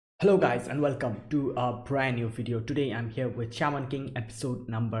Hello guys and welcome to a brand new video. Today I'm here with Shaman King episode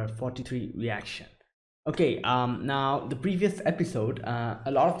number 43 reaction. Okay, now the previous episode,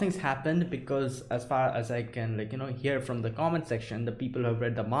 a lot of things happened because as far as I can hear from the comment section, the people who have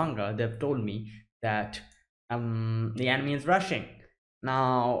read the manga, they've told me that the anime is rushing.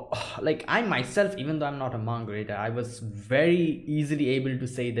 Now, like I myself, even though I'm not a manga reader, I was very easily able to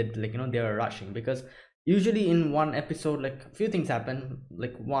say that they were rushing because usually in one episode like a few things happen,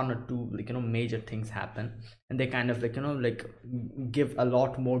 like one or two major things happen, and they kind of give a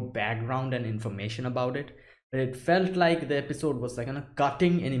lot more background and information about it. But it felt like the episode was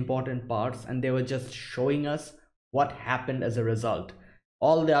cutting in important parts and they were just showing us what happened as a result.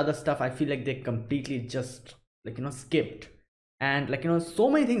 All the other stuff I feel like they completely just skipped. And so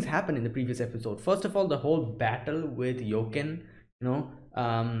many things happened in the previous episode. First of all, the whole battle with Yoken, you know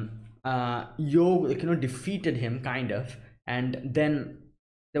Yo defeated him kind of, and then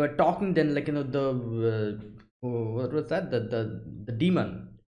they were talking. Then what was that, the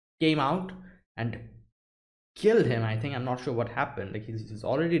demon came out and killed him. I think, I'm not sure what happened, like he's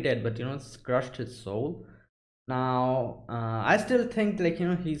already dead, but it's crushed his soul. Now I still think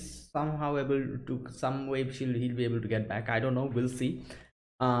he's somehow able to, some way he'll be able to get back. I don't know, we'll see.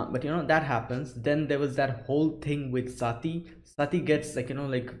 But that happens. Then there was that whole thing with Sati gets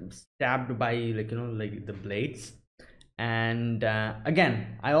stabbed by the blades. And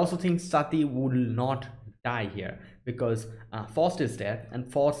again, I also think Sati will not die here because Faust is there,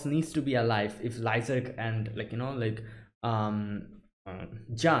 and Faust needs to be alive if Lyserg and um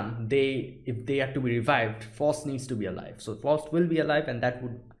Jan, if they are to be revived, Faust needs to be alive. So Faust will be alive, and that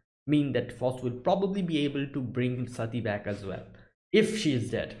would mean that Faust will probably be able to bring Sati back as well if she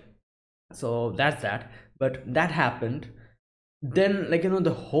is dead. So that's that. But that happened. Then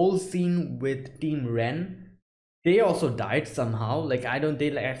the whole scene with Team Ren, they also died somehow. Like I don't, they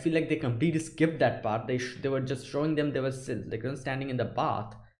like, I feel like they completely skipped that part. They were just showing them, they were still standing in the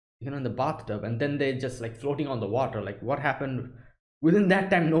bath, in the bathtub, and then they just floating on the water. Like what happened within that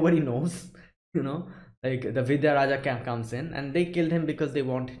time, nobody knows. you know like the Vidya Raja comes in and they killed him because they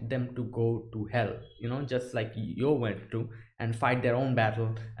want them to go to hell, just like Yo went to, and fight their own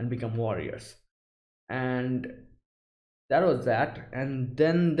battle and become warriors. And that was that. And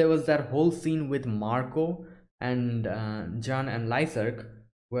then there was that whole scene with Marco and John and Lyserg,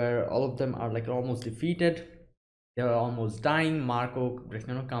 where all of them are almost defeated. They're almost dying. Marco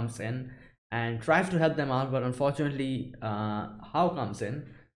comes in and tries to help them out, but unfortunately Hao comes in,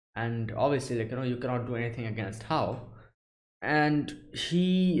 and obviously you cannot do anything against Hao. And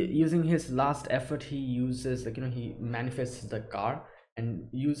he, using his last effort, he uses he manifests the car and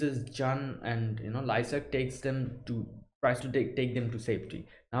uses John, and Lysak takes them to, tries to take them to safety.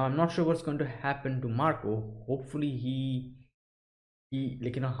 Now I'm not sure what's going to happen to Marco. Hopefully he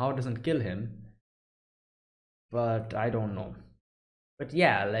how doesn't kill him, but I don't know. But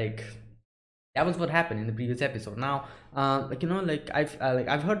yeah, that was what happened in the previous episode. Now I've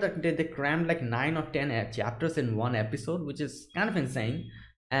heard that they crammed 9 or 10 chapters in one episode, which is kind of insane.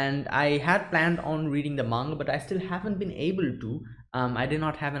 And I had planned on reading the manga, but I still haven't been able to. I did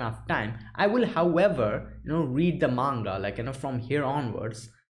not have enough time. I will, however, read the manga from here onwards.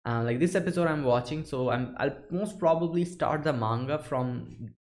 Like this episode I'm watching, so I'll most probably start the manga from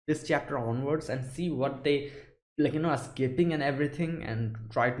this chapter onwards and see what they are skipping and everything, and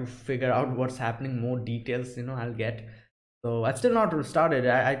try to figure out what's happening, more details I'll get. So I've still not started.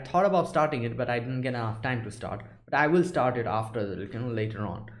 I thought about starting it, but I didn't get enough time to start. But I will start it after, later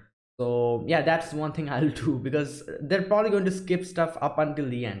on. So yeah, that's one thing I'll do, because they're probably going to skip stuff up until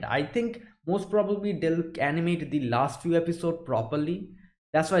the end. I think most probably they'll animate the last few episodes properly.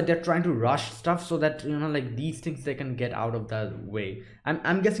 That's why they're trying to rush stuff, so that these things they can get out of the way.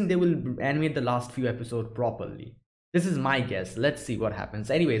 I'm guessing they will animate the last few episodes properly. This is my guess. Let's see what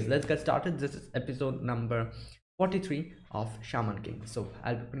happens. Anyways, let's get started. This is episode number 43 of Shaman King. So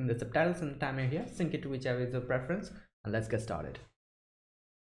I'll be putting the subtitles in the timer here. Sync it to whichever is your preference, and let's get started.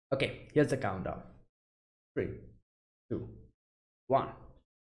 Okay, here's the countdown. 3, 2, 1,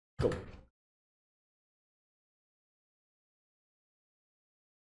 go.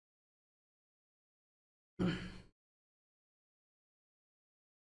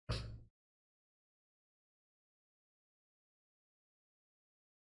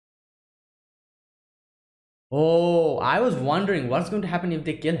 Oh, I was wondering what's going to happen if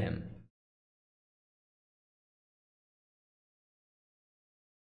they kill him.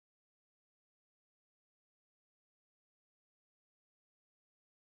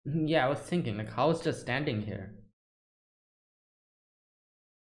 Yeah, I was thinking, how is just standing here?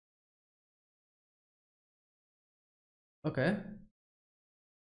 Okay.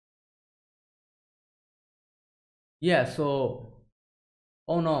 Yeah, so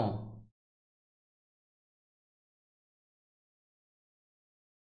oh no.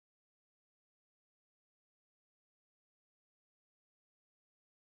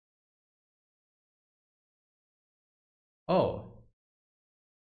 Oh,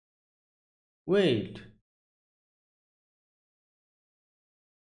 wait.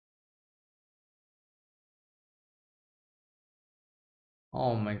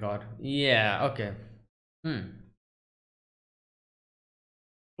 Oh my god. Yeah, okay. Hmm.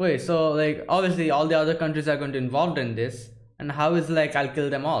 Wait, so like obviously all the other countries are going to involved in this, and how is like I'll kill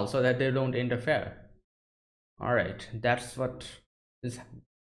them all so that they don't interfere? All right, that's what is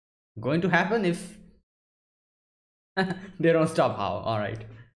going to happen if they don't stop. How? All right.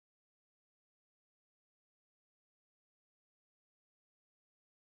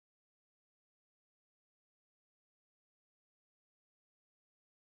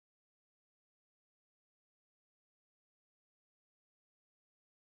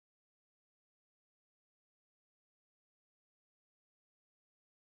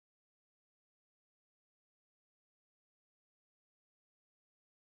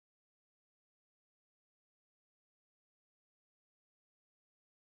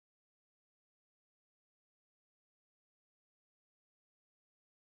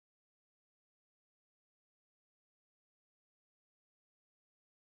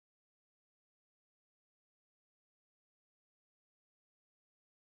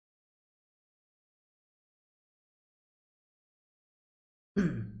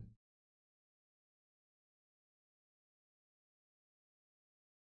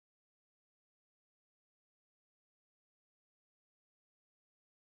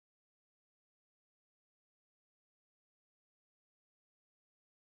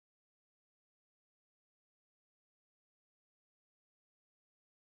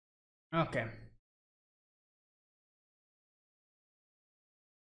 Okay.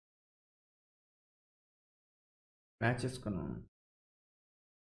 Match is gonna.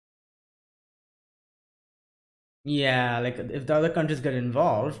 Yeah, like if the other countries get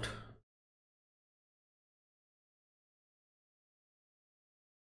involved.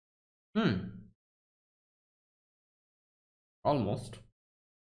 Hmm. Almost.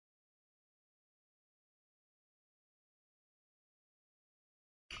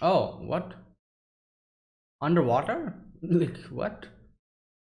 Oh, what? Underwater? Like what?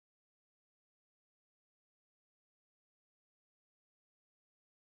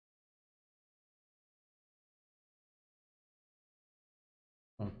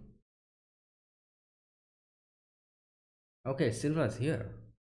 Oh. Okay, Silva's here.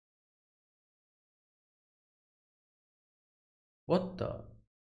 What the?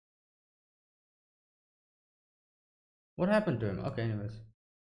 What happened to him? Okay, anyways.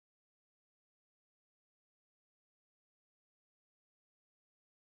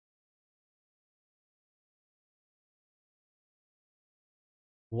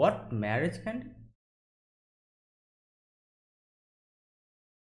 What marriage candy?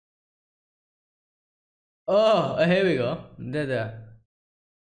 Oh, here we go. There.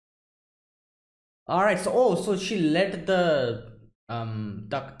 All right. So, oh, so she let the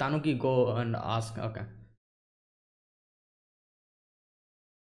Tanuki go and ask. Okay.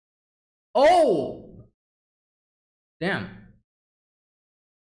 Oh, damn.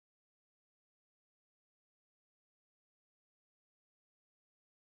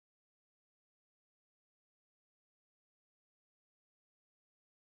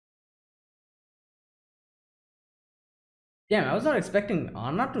 Damn, I was not expecting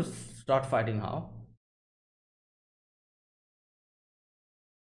Anna to start fighting how.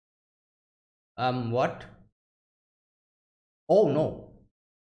 What? Oh no.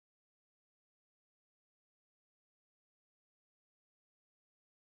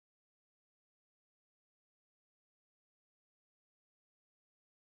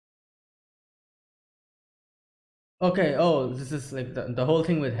 Okay. Oh, this is like the whole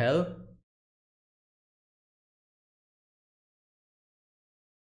thing with hell.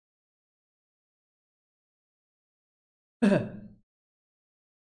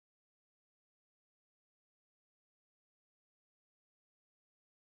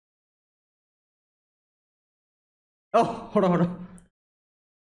 Oh, hold on.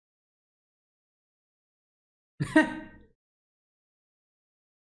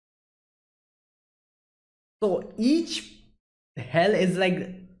 So each hell is like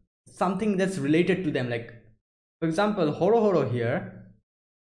something that's related to them. Like, for example, Horo here.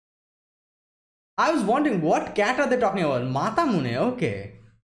 I was wondering what cat are they talking about? Mata Mune, okay.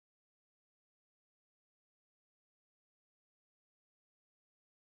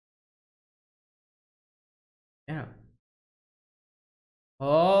 Yeah.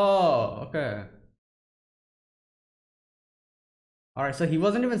 Oh, okay. All right, so he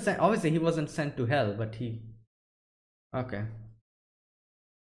wasn't even sent. Obviously, he wasn't sent to hell, but he. Okay.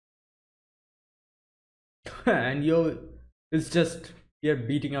 And yo, it's just you're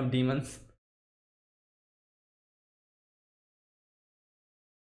beating up demons.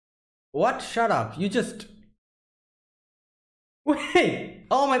 What? Shut up! You just wait.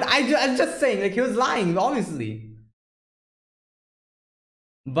 Oh my! I was just saying, like he was lying, obviously.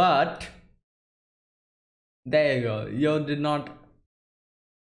 But there you go. You did not.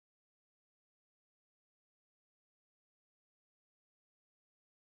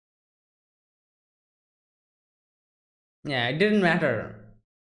 Yeah, it didn't matter.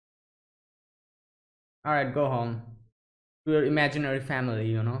 All right, go home to your imaginary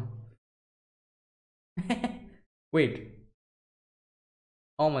family. Wait.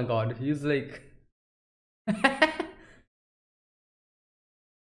 Oh my God. He's like.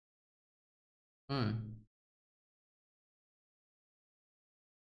 Hmm.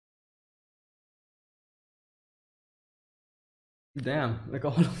 Damn, like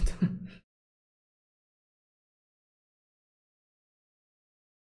all of them.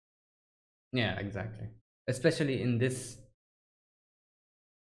 Yeah, exactly. Especially in this.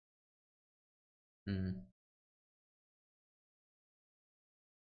 Mm,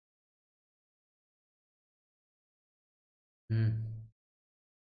 mm.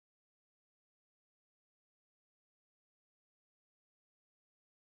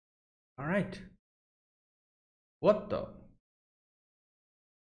 All right. What the?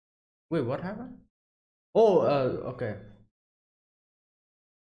 Wait, what happened? Oh, okay.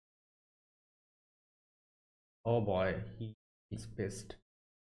 Oh boy, he's pissed.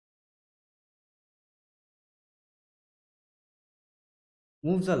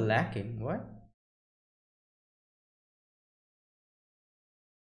 Moves are lacking. What?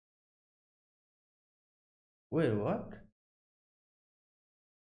 Wait, what?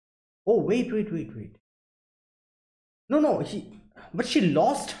 Oh, wait. No, no, but she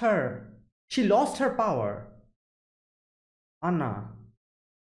lost her. She lost her power. Anna.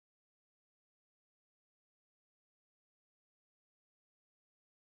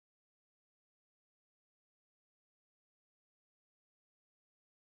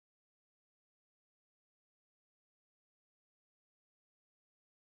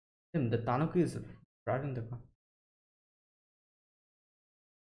 The Tanuki is driving the car.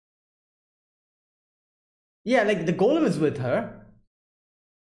 Yeah, like the golem is with her.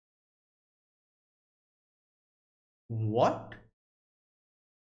 What?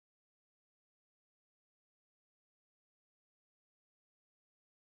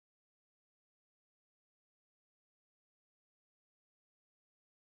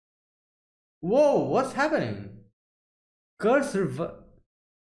 Whoa, what's happening? Curse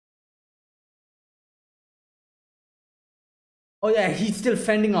Oh yeah, he's still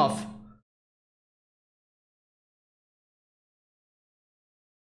fending off.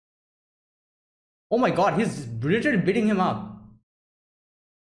 Oh my God, he's literally beating him up.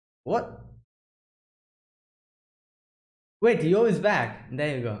 What? Wait, Yo is back.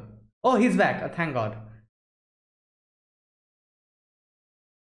 There you go. Oh, he's back. Oh, thank God.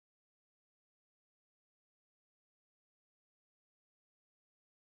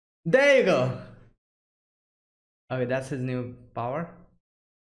 There you go. Okay, that's his new power.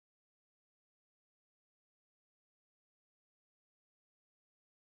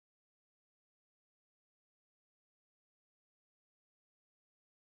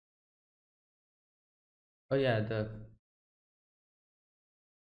 Oh yeah,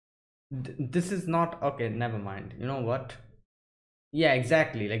 this is not okay. Never mind. You know what? Yeah,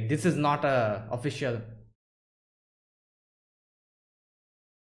 exactly. Like this is not a official.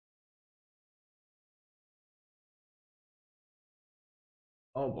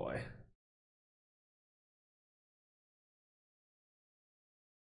 Oh boy.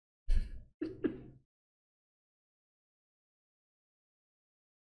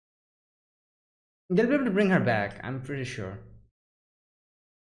 They'll be able to bring her back. I'm pretty sure.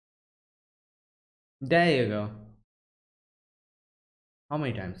 There you go. How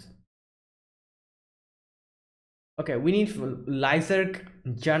many times? Okay, we need Lyserg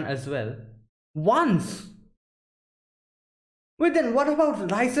Jan as well. Once. Wait, then what about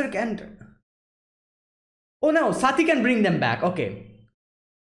Lyserg and? Oh no, Sati can bring them back. Okay.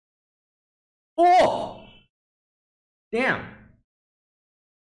 Oh, damn.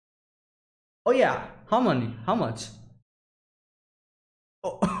 Oh yeah. How many? How much?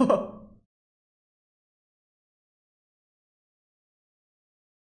 Oh.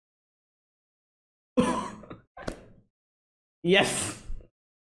 Yes.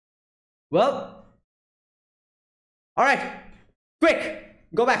 Well, all right, quick,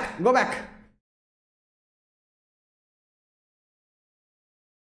 go back, go back.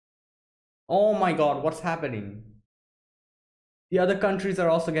 Oh my God, what's happening? The other countries are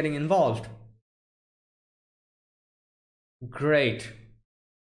also getting involved. Great.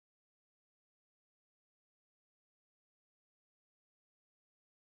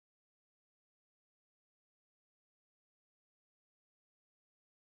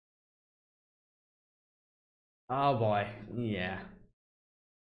 Oh boy, yeah.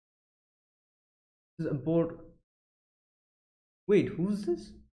 This is aboard. Wait, who's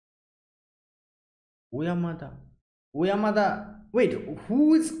this? Uyamada. Uyamada. Wait,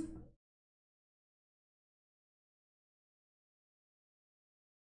 who is?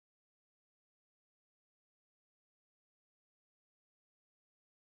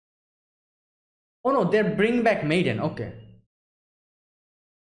 Oh no, they're bringing back Maiden. Okay.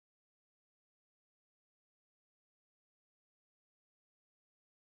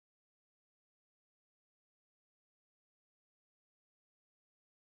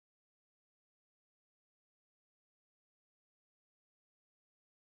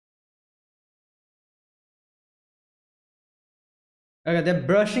 Okay, they're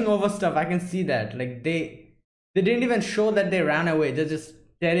brushing over stuff. I can see that. Like they didn't even show that they ran away. They're just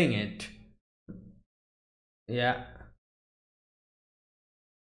staring it. Yeah.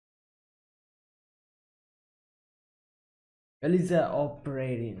 Eliza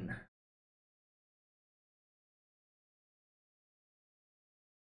operating.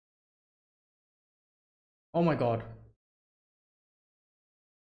 Oh my God.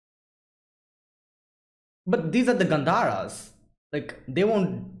 But these are the Gandharas. Like they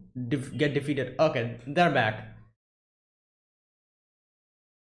won't get defeated. Okay, they're back.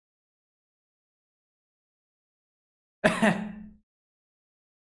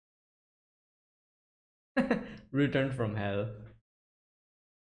 Returned from hell.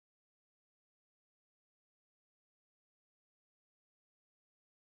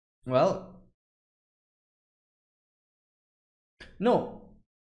 Well, no.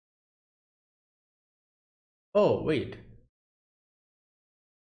 Oh, wait.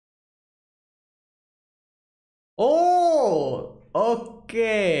 Oh,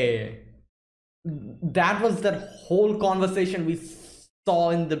 okay. That was that whole conversation we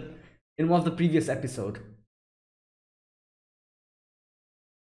saw in one of the previous episode.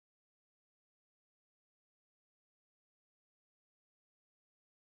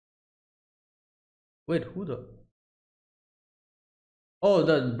 Wait, who the? Oh,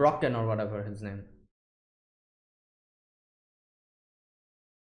 the Brocken or whatever his name.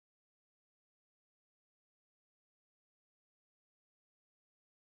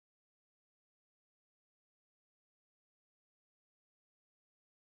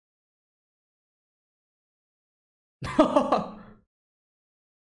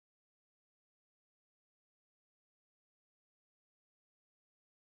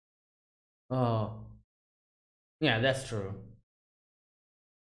 Oh, yeah, that's true.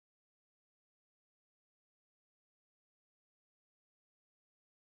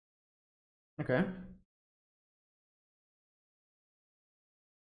 Okay.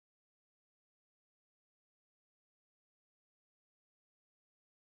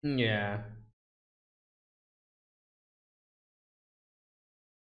 Yeah.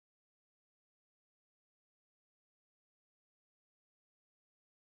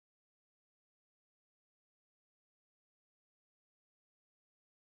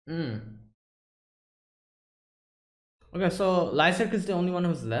 Hmm. Okay, so Lyserk is the only one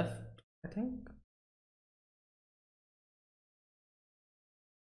who's left, I think.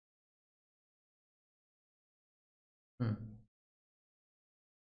 Hmm.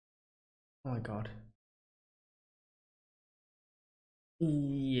 Oh my God.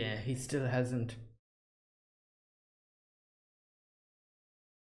 Yeah, he still hasn't.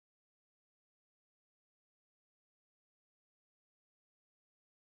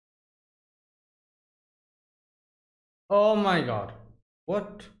 Oh my God.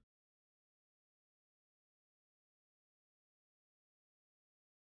 What?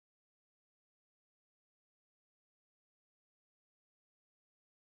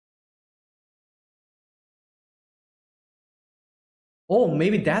 Oh,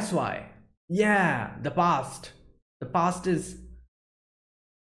 maybe that's why. Yeah, the past. The past is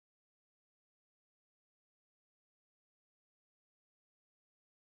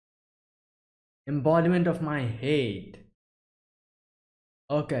embodiment of my hate.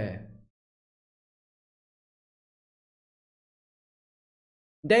 Okay.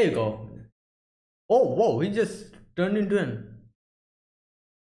 There you go. Oh, whoa, he just turned into an.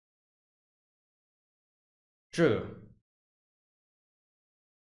 True.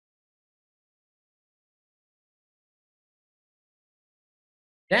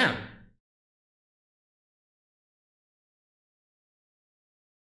 Damn.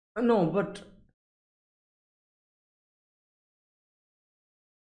 No, but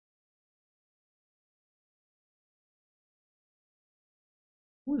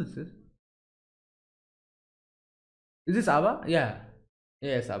who is this? Is this Abba? Yeah.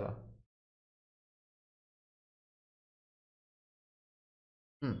 Yes, Abba.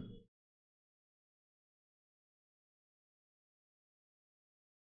 Hmm.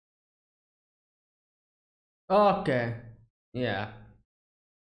 Okay. Yeah.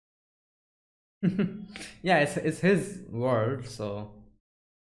 Yeah, it's his world, so.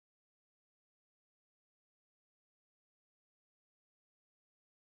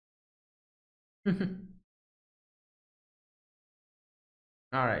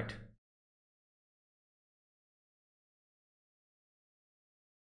 All right.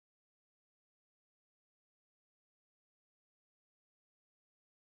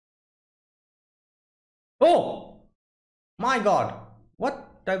 Oh my God!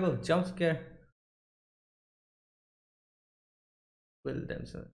 What type of jump scare will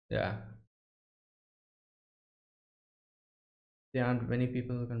themselves? Yeah, there aren't many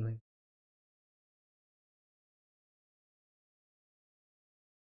people who can make.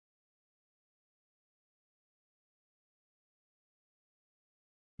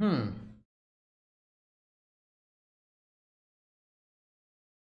 Hmm.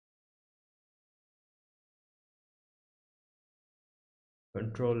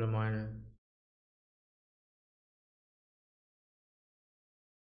 Control reminder.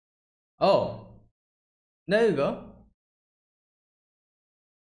 Oh, there you go.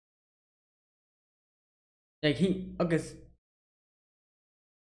 Like he. Okay.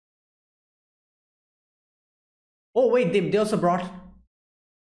 Oh wait, they also brought.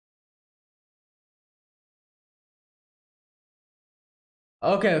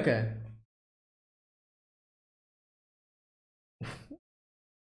 Okay, okay.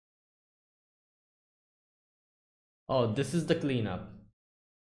 Oh, this is the cleanup.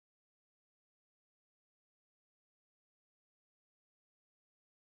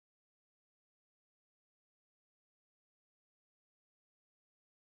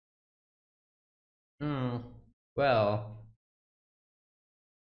 Hmm. Well,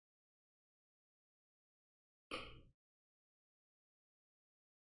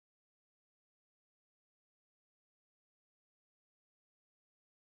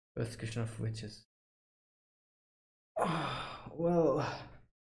 persecution of witches. Well,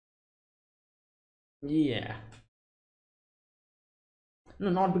 yeah. No,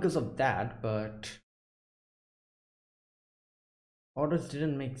 not because of that, but orders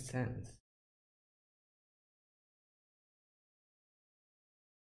didn't make sense.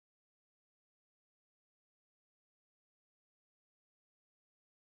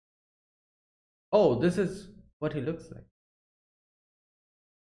 Oh, this is what he looks like.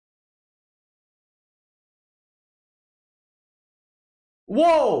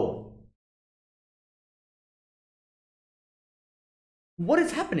 Whoa! What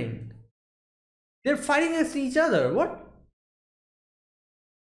is happening? They're fighting against each other. What?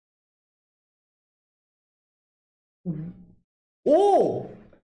 Oh!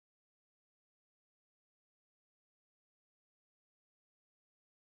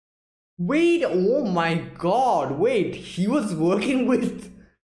 Wait, oh my god. Wait, he was working with.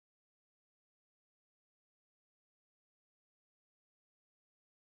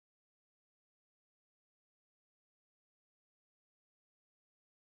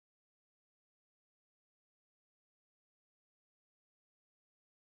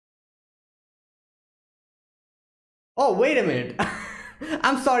 Oh, wait a minute.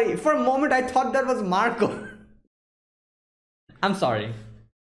 I'm sorry. For a moment, I thought that was Marco. I'm sorry.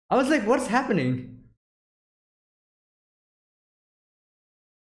 I was like, what's happening?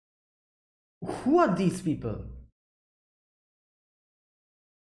 Who are these people?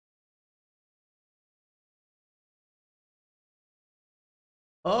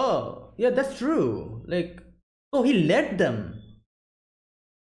 Oh, yeah, that's true. Like, oh, he led them.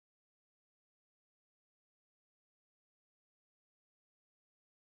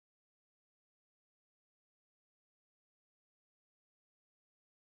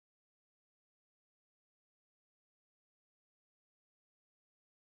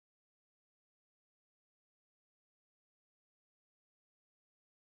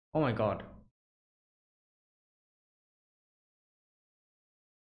 Oh my god.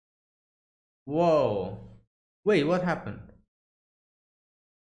 Whoa. Wait, what happened?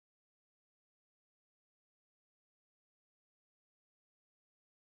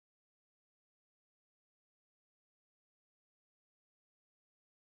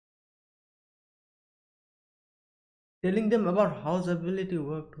 telling them about how's ability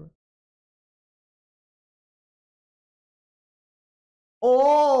worked.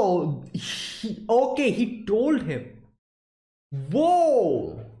 Oh, okay, he told him.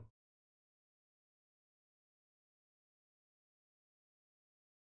 Whoa.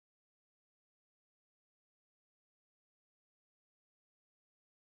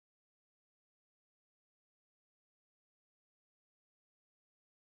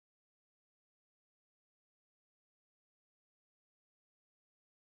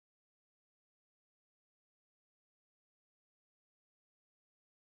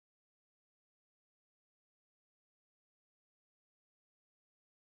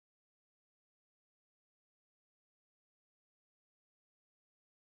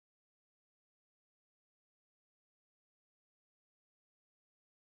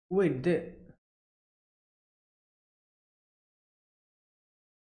 Wait, they.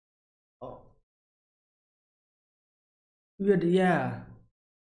 Oh, yeah.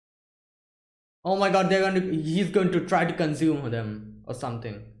 Oh my god, they're going to. He's going to try to consume them or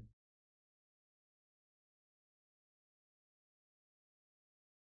something.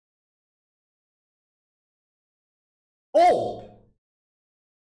 Oh!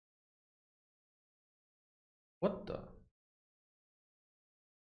 What the?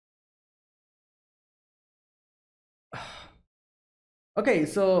 Okay,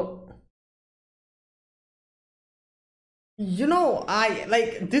 so I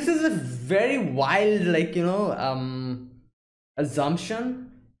like this is a very wild,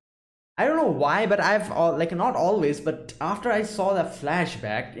 assumption. I don't know why, but like not always, but after I saw the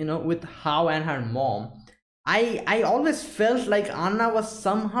flashback, with How and her mom, I always felt like Anna was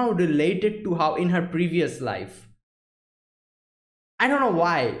somehow related to How in her previous life. I don't know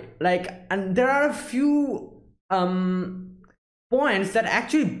why. Like, and there are a few points that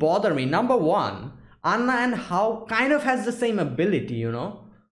actually bother me. Number one, Anna and How kind of has the same ability,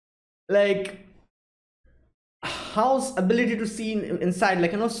 like How's ability to see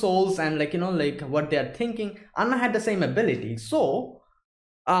inside, souls and like what they are thinking. Anna had the same ability, so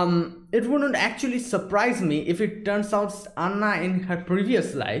it wouldn't actually surprise me if it turns out Anna in her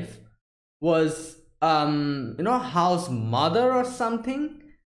previous life was How's mother or something.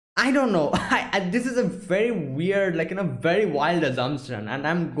 I don't know. This is a very weird, very wild assumption, and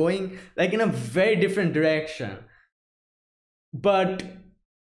I'm going like in a very different direction. But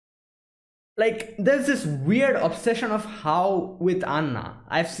like there's this weird obsession of How with Anna.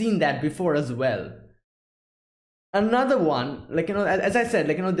 I've seen that before as well. Another one, as I said,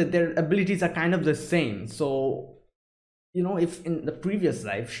 that their abilities are kind of the same. So if in the previous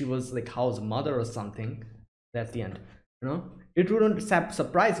life she was like How's mother or something, that's the end. It wouldn't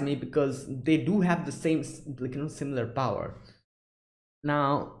surprise me because they do have the same, similar power.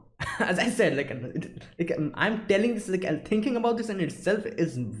 Now, as I said, I'm telling this, I'm thinking about this in itself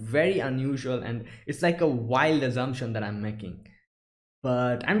is very unusual, and it's like a wild assumption that I'm making.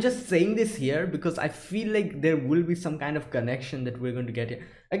 But I'm just saying this here because I feel like there will be some kind of connection that we're going to get here.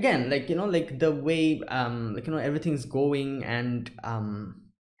 Again, like the way everything's going, and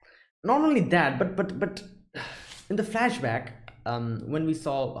not only that, but in the flashback, when we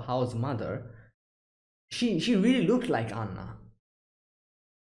saw How's mother, she really looked like Anna.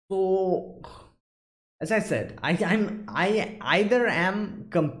 So as I said, I either am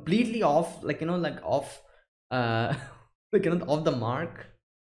completely off, off, off the mark,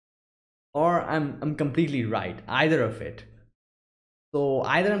 or I'm completely right. Either of it. So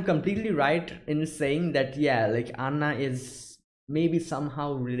either I'm completely right in saying that, yeah, like Anna is maybe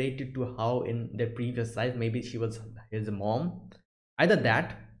somehow related to How in their previous life. Maybe she was his mom. Either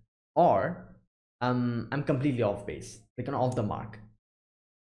that, or I'm completely off base, off the mark.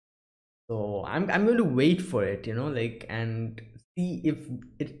 So I'm going to wait for it, and see if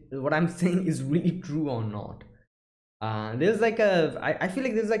what I'm saying is really true or not. There's like I feel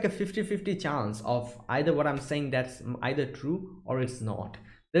like there's like a 50-50 chance of either what I'm saying that's either true or it's not.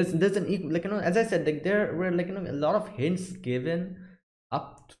 There's an equal, as I said, like there were a lot of hints given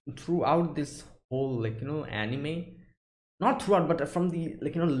up throughout this whole anime, not throughout, but from the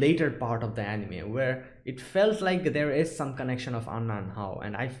later part of the anime, where it felt like there is some connection of Anna and How,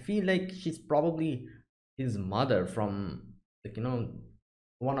 and I feel like she's probably his mother from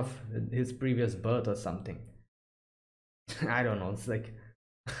one of his previous birth or something. I don't know, it's like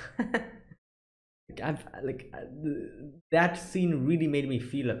that scene really made me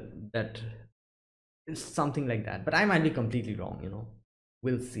feel that it's something like that, but I might be completely wrong,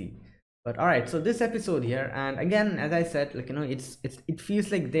 we'll see. But all right, so this episode here, and again, as I said, it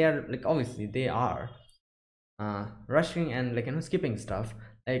feels like they are, like, obviously they are rushing and skipping stuff.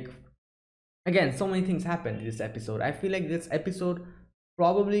 Like again, so many things happened in this episode. I feel like this episode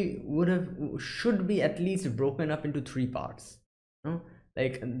probably would have should be at least broken up into three parts, you know?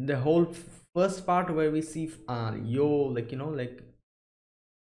 Like the whole first part where we see Yo, like, like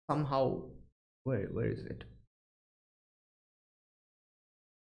somehow, where is it?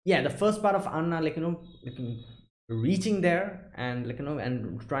 Yeah, the first part of Anna, like, like, reaching there and, like,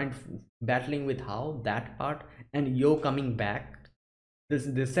 and trying to battling with how that part, and Yo coming back. This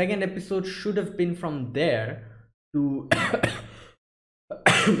the second episode should have been from there to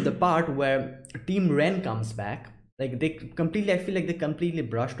the part where Team Ren comes back. Like, they completely, I feel like they completely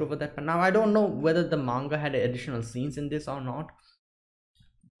brushed over that. But now I don't know whether the manga had additional scenes in this or not,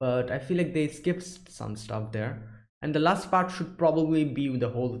 but I feel like they skipped some stuff there. And the last part should probably be the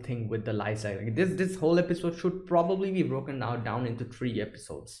whole thing with the Lysa. Like, this whole episode should probably be broken now down into 3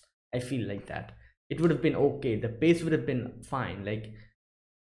 episodes. I feel like that. It would have been okay. The pace would have been fine. Like,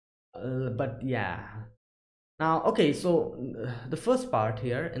 but yeah. Now, okay, so the first part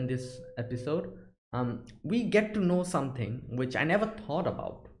here in this episode, we get to know something which I never thought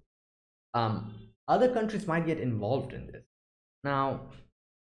about. Other countries might get involved in this. Now,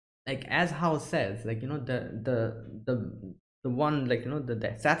 like as House says, like, the one, like,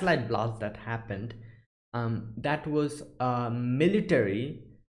 the satellite blast that happened, that was military,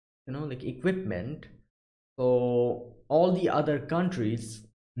 like equipment. So all the other countries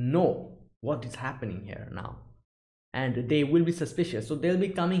know what is happening here now, and they will be suspicious, so they'll be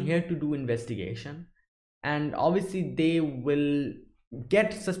coming here to do investigation. And obviously they will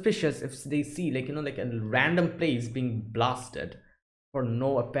get suspicious if they see, like, like a random place being blasted for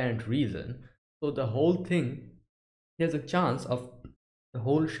no apparent reason. So the whole thing, there's a chance of the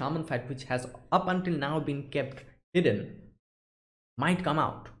whole shaman fight, which has up until now been kept hidden, might come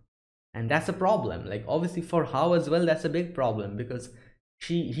out. And that's a problem. Like, obviously for How as well, that's a big problem, because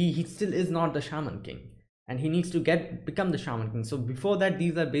he still is not the Shaman King, and he needs to become the Shaman King. So before that,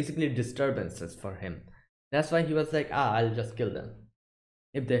 these are basically disturbances for him. That's why he was like, I'll just kill them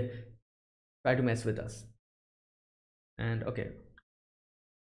if they try to mess with us. And okay,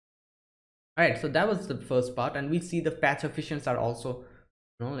 all right, so that was the first part. And we see the patch officials are also,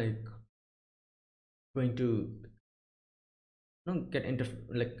 like, going to,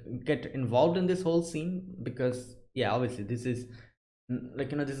 get involved in this whole scene, because yeah, obviously this is, like,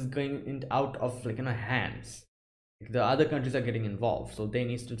 this is going out of, like, hands. Like, the other countries are getting involved, so they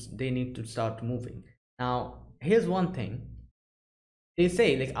need to start moving. Now here's one thing. They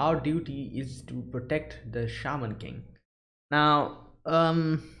say, like, our duty is to protect the Shaman King. Now,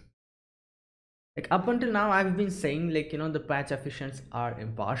 like, up until now I've been saying, like, the patch officials are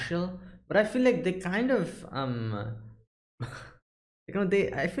impartial, but I feel like they kind of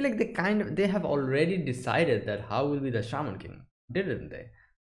they, I feel like they have already decided that How will be the Shaman King, didn't they?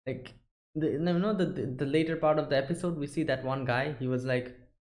 Like, the later part of the episode, we see that one guy, he was like,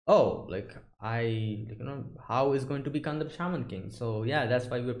 oh, like, like, How is going to become the Shaman King, so yeah, that's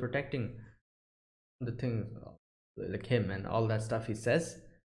why we're protecting the thing, like him and all that stuff he says.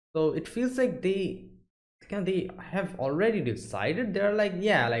 So it feels like they have already decided. They're like,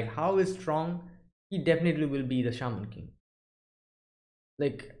 yeah, like, How is strong, he definitely will be the Shaman King.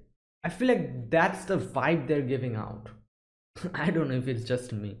 Like, I feel like that's the vibe they're giving out. I don't know if it's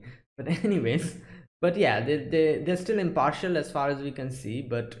just me, but anyways, but yeah, they're still impartial as far as we can see,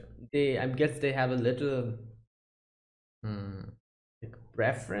 but I guess they have a little, hmm, like,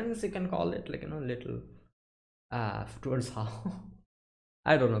 preference, you can call it, like, little towards How.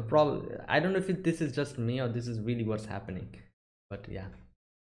 I don't know, probably, I don't know if this is just me or this is really what's happening, but yeah.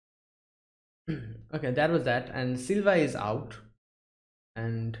 Okay, that was that. And Silva is out,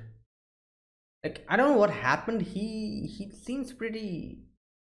 and, like, I don't know what happened. He seems pretty,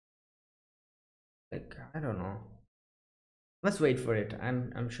 like, I don't know. Let's wait for it.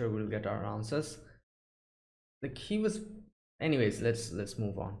 I'm sure we'll get our answers. Like, he was, anyways, let's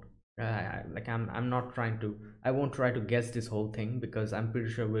move on. Like, I'm not trying to, I won't try to guess this whole thing, because I'm pretty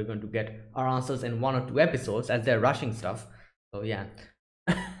sure we're going to get our answers in 1 or 2 episodes, as they're rushing stuff. So yeah.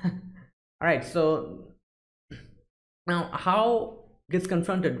 All right, so now How gets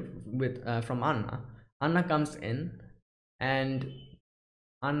confronted with, from Anna. Anna comes in, and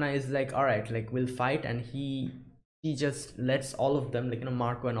Anna is like, all right, like, we'll fight. And he just lets all of them, like,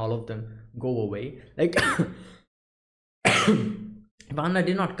 Marco and all of them, go away. Like, if Anna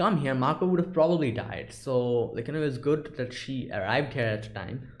did not come here, Marco would have probably died. So, like, it was good that she arrived here at the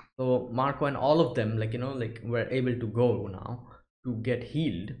time. So Marco and all of them, like, like, were able to go now to get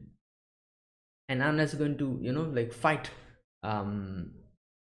healed. And Anna's going to, like, fight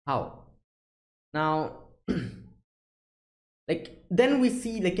How now. like then we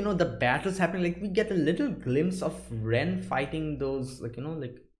see like the battles happening, like we get a little glimpse of Ren fighting those like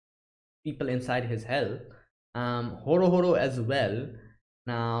like people inside his hell, Horo Horo as well.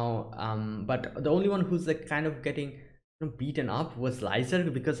 Now but the only one who's like kind of getting beaten up was Lyser,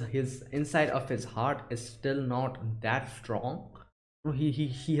 because his inside of his heart is still not that strong.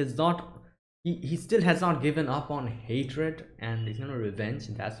 He has not, he still has not given up on hatred and revenge.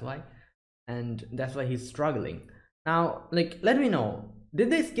 That's why, and that's why he's struggling now. Like, let me know, did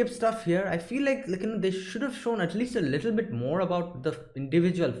they skip stuff here? I feel like they should have shown at least a little bit more about the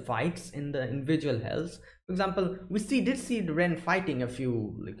individual fights in the individual hells. For example, we did see Ren fighting a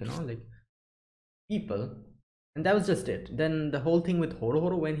few like like people, and that was just it. Then the whole thing with Horo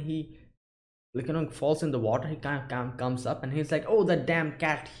Horo, when he like falls in the water, he kind of comes up and he's like, oh, the damn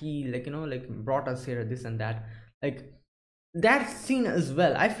cat, he like like brought us here, this and that. Like, that scene as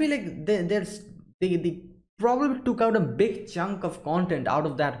well, I feel like they probably took out a big chunk of content out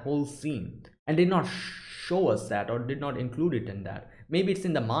of that whole scene and did not show us that, or did not include it in that. Maybe it's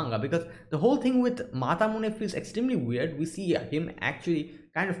in the manga, because the whole thing with Masamune feels extremely weird. We see him actually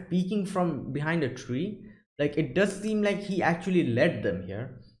kind of peeking from behind a tree. Like, it does seem like he actually led them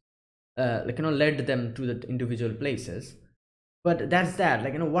here, like led them to the individual places. But that's that.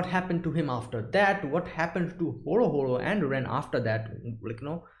 Like, what happened to him after that, what happened to Horo Horo and Ren after that, like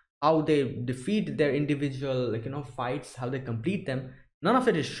how they defeat their individual like fights, how they complete them, none of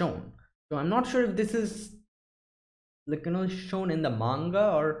it is shown. So I'm not sure if this is like shown in the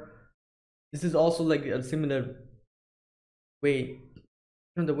manga, or this is also like a similar way,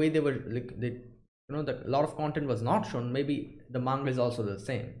 the way they were like they a lot of content was not shown. Maybe the manga is also the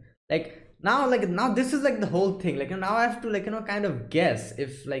same. Now this is like the whole thing. Like, now I have to like kind of guess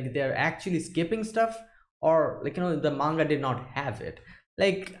if like they're actually skipping stuff, or like the manga did not have it.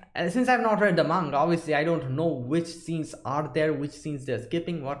 Like, since I've not read the manga, obviously I don't know which scenes are there, which scenes they're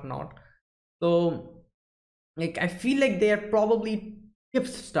skipping, whatnot. So like, I feel like they are probably skipped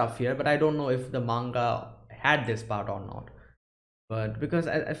stuff here, but I don't know if the manga had this part or not. But because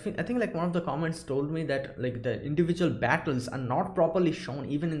I think like one of the comments told me that like the individual battles are not properly shown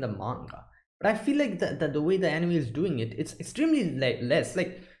even in the manga. But I feel like the way the anime is doing it, it's extremely less.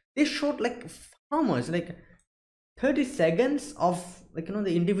 Like, they showed like how much, like 30 seconds of like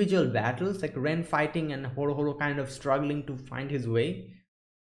the individual battles, like Ren fighting and Horo Horo kind of struggling to find his way,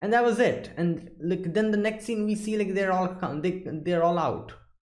 and that was it. And like then the next scene we see like they're all they're all out,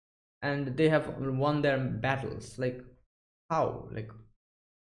 and they have won their battles. Like, how, like,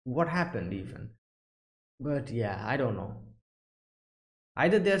 what happened even? But yeah, I don't know,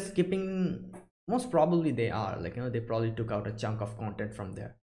 either they're skipping, most probably they are, like they probably took out a chunk of content from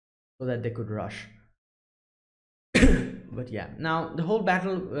there so that they could rush. But yeah, now the whole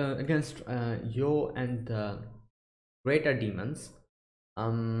battle against Yo and the greater demons,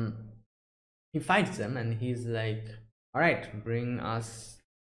 um he fights them and he's like, all right, bring us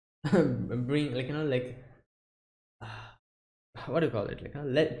bring like like what do you call it,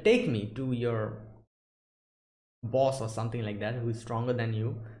 like take me to your boss or something like that, who is stronger than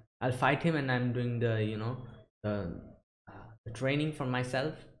you. I'll fight him, and I'm doing the the, the training for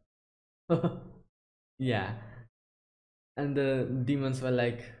myself. Yeah. And the demons were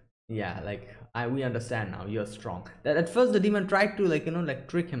like, yeah, like, we understand now, you're strong. That at first the demon tried to like like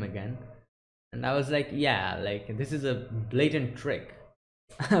trick him again, and I was like, yeah, like, this is a blatant trick.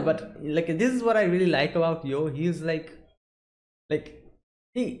 But like, this is what I really like about Yo. He's like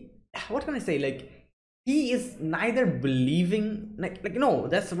he, what can I say, like, he is neither believing like no,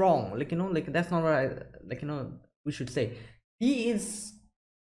 that's wrong, like like that's not what I like we should say. He is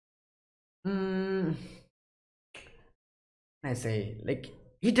I say, like,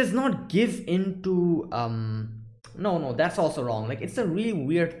 he does not give into no, that's also wrong. Like, it's a really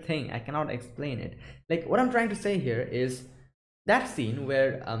weird thing, I cannot explain it. Like, what I'm trying to say here is that scene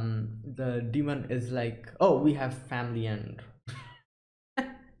where the demon is like, oh, we have family and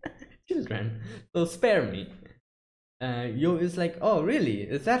children, so spare me. Yo is like, oh really,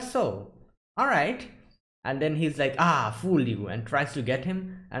 is that so? All right. And then he's like, ah, fool you, and tries to get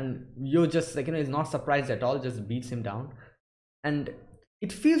him, and Yo just like is not surprised at all, just beats him down. And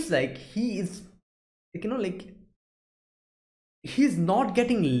it feels like he is like like he's not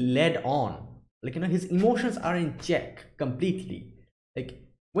getting led on, like his emotions are in check completely. Like,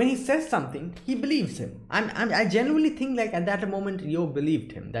 when he says something, he believes him. I genuinely think like at that moment Yo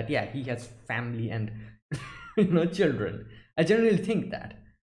believed him, that yeah, he has family and children. I genuinely think that.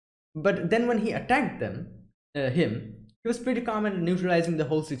 But then when he attacked him, he was pretty calm and neutralizing the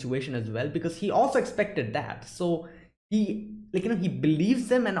whole situation as well, because he also expected that. So he like he believes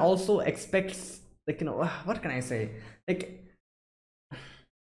them and also expects like what can I say, like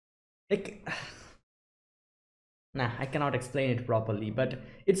like nah, I cannot explain it properly, but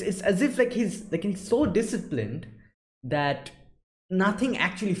it's as if like he's so disciplined that nothing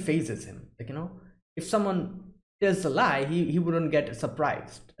actually phases him. Like, if someone tells a lie, he wouldn't get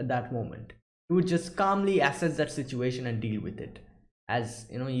surprised at that moment. He would just calmly assess that situation and deal with it, as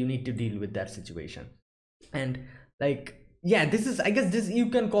you need to deal with that situation. And like, yeah, this is, I guess, this, you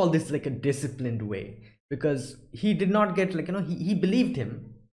can call this like a disciplined way, because he did not get, like, he believed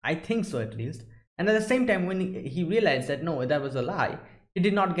him, I think so, at least. And at the same time, when he realized that no, that was a lie, he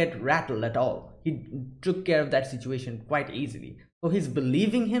did not get rattled at all. He took care of that situation quite easily. So he's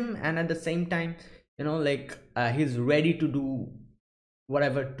believing him, and at the same time, like, he's ready to do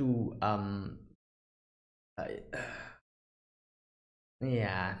whatever to uh,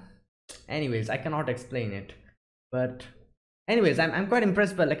 yeah, anyways, I cannot explain it, but anyways, I'm quite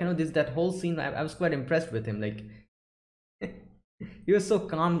impressed by, like, this, that whole scene. I was quite impressed with him. Like, he was so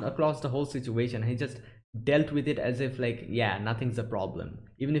calm across the whole situation. He just dealt with it as if, like, yeah, nothing's a problem.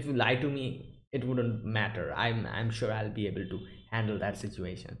 Even if you lie to me, it wouldn't matter. I'm sure I'll be able to handle that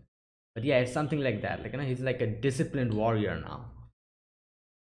situation. But yeah, it's something like that. Like, he's like a disciplined warrior now.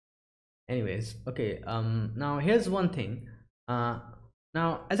 Anyways, okay, now here's one thing.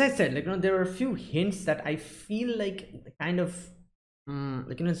 Now, as I said, like, there are a few hints that I feel like kind of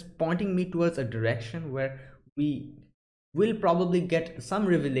like, it's pointing me towards a direction where we will probably get some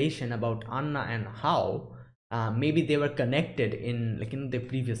revelation about Anna and how maybe they were connected in, like, their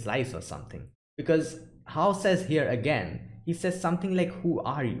previous lives or something. Because How says here again, he says something like, who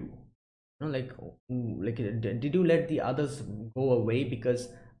are you? Like, did you let the others go away because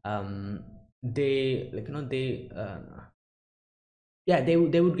they, like, they yeah, they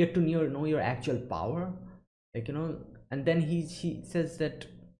would get to know your actual power, like, and then he says that,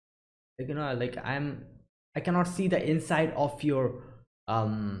 like, like, I cannot see the inside of your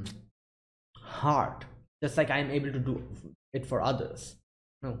heart, just like I'm able to do it for others.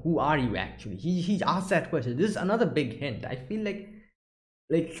 Who are you actually? He asked that question. This is another big hint. I feel like,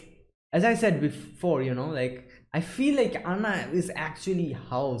 as I said before, like, I feel like Anna is actually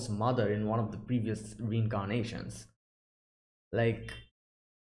Hal's mother in one of the previous reincarnations. Like,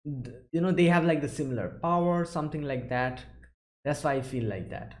 they have like the similar power, something like that. That's why I feel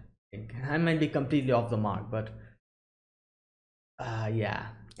like that. Like, I might be completely off the mark, but yeah,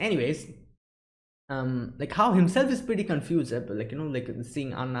 anyways, like, How himself is pretty confused, like, like,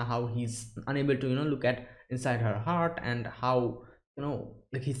 seeing Anna, how he's unable to, look at inside her heart, and how,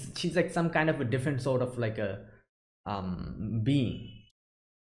 like, she's like some kind of a different sort of, like, a being.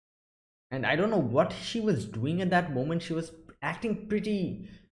 And I don't know what she was doing at that moment. She was acting pretty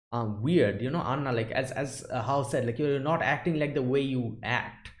weird, Anna, like, as How said, like, you're not acting like the way you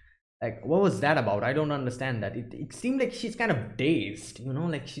act. Like, what was that about? I don't understand that. It seemed like she's kind of dazed,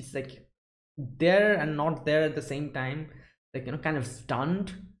 like, she's like there and not there at the same time, like, kind of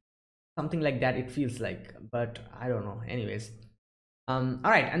stunned, something like that, it feels like. But I don't know. Anyways, all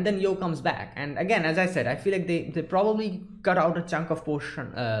right, and then Yo comes back, and again, as I said, I feel like they probably cut out a chunk of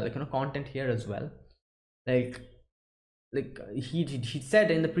portion, like, content here as well. Like, he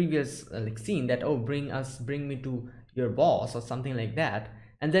said in the previous like scene that, oh, bring me to your boss or something like that,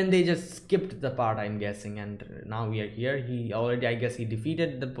 and then they just skipped the part, I'm guessing, and now we are here. He already, I guess, he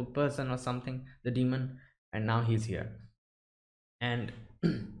defeated the person or something, the demon, and now he's here. And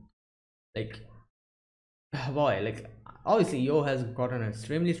like, boy, like, obviously Yo has gotten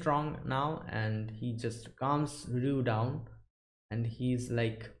extremely strong now, and he just calms Ryu down, and he's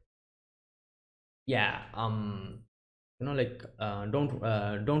like, yeah, like,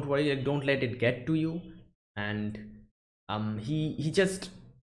 don't worry, like, don't let it get to you. And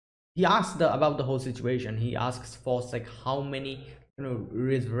he asks about the whole situation. He asks Faust, like, how many,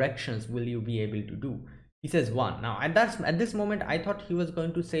 resurrections will you be able to do? He says one. Now, at this moment, I thought he was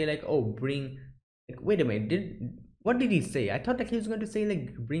going to say, like, oh, bring, like, wait a minute, what did he say? I thought, like, he was going to say,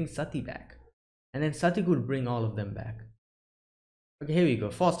 like, bring Sati back, and then Sati could bring all of them back. Okay, here we go.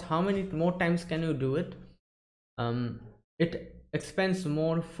 Faust, how many more times can you do it? It expends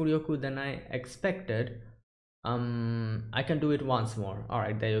more Furyoku than I expected. I can do it once more. All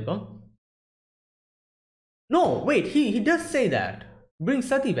right, there you go. No, wait, he does say that. Bring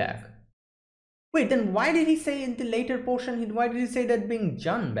Sati back. Wait, then why did he say in the later portion, why did he say that bring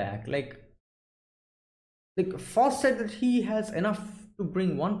Jun back? Like, Faust said that he has enough to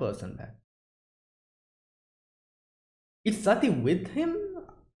bring one person back. Is Sati with him?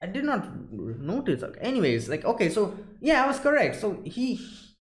 I did not notice. Anyways, like, okay, so yeah, I was correct. So he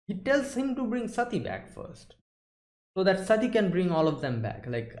tells him to bring Sati back first, so that Sati can bring all of them back.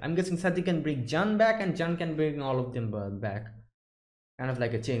 Like, I'm guessing Sati can bring Jun back, and Jun can bring all of them back. kind of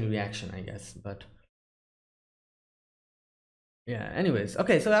like a chain reaction, I guess. But yeah, anyways,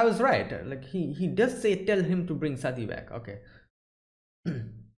 okay, so I was right. Like he does say tell him to bring Sati back. Okay.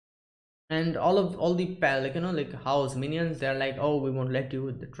 And all the like like house minions, they're like, oh, we won't let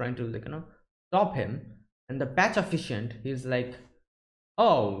you. They're trying to like stop him. And the patch efficient, he's like,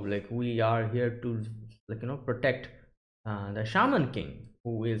 oh, like we are here to like protect the Shaman King,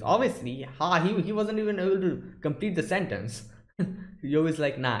 who is obviously he wasn't even able to complete the sentence. He always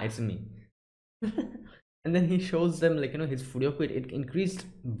like, nah, it's me. And then he shows them like his Furyoku, it increased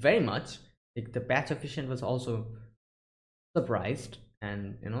very much. Like the patch efficient was also surprised,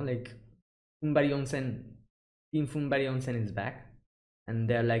 and like Fumbari Onsen, Team Fumbari Onsen is back, and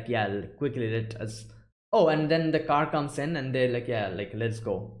they're like, yeah, quickly let us. Oh, and then the car comes in, and they're like, yeah, like let's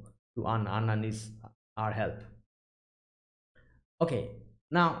go to Anna. Anna needs our help. Okay,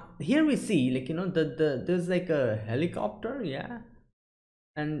 now here we see like there's like a helicopter, yeah,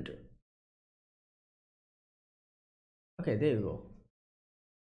 and okay, there you go.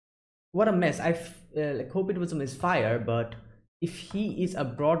 What a mess. Like hope it was a misfire, but if he is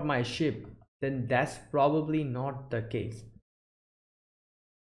aboard my ship, then that's probably not the case.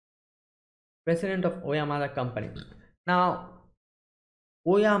 President of Oyamada Company. Now,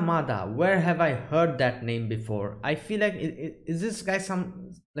 Oyamada, where have I heard that name before? I feel like is this guy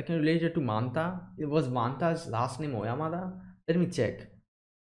some like related to Manta? It was Manta's last name Oyamada. Let me check.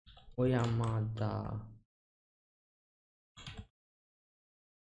 Oyamada.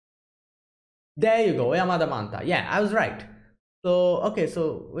 There you go, Oyamada Manta. Yeah, I was right. So okay,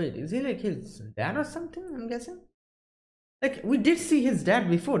 so wait, is he like his dad or something? I'm guessing. Like we did see his dad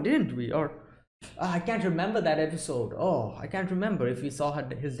before, didn't we? Or I can't remember that episode. Oh, I can't remember if we saw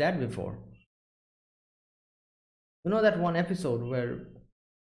his dad before. You know that one episode where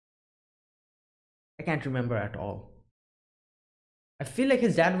I can't remember at all. I feel like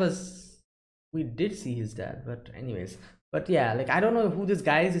his dad was. We did see his dad, but anyways. But yeah, like I don't know who this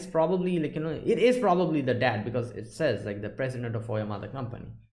guy is. It's probably like it is probably the dad because it says like the president of Oyamada Company.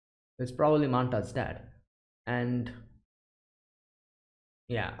 It's probably Manta's dad, and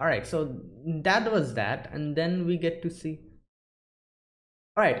yeah. All right, so that was that, and then we get to see.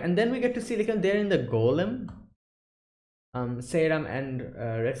 All right, and then we get to see like they're in the golem. Seram and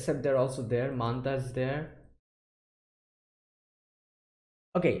Recep, they're also there. Manta's there.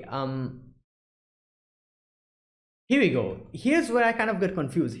 Okay, here we go. Here's where I kind of get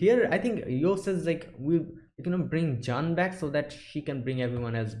confused. Here I think Yo says like we bring Jan back so that she can bring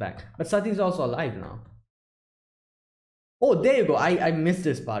everyone else back, but Sati's also alive now. Oh, there you go. I missed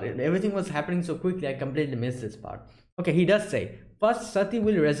this part. Everything was happening so quickly, I completely missed this part. Okay, he does say first Sati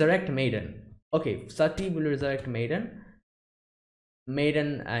will resurrect Maiden. Okay, Sati will resurrect Maiden.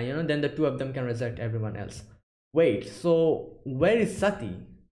 Then the two of them can resurrect everyone else. Wait, so where is Sati?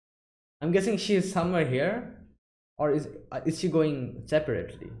 I'm guessing she is somewhere here, or is she going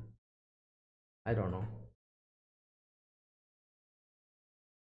separately? I don't know.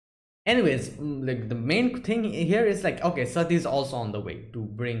 Anyways, like the main thing here is like, okay, Sati is also on the way to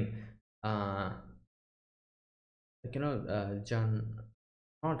bring like Jan,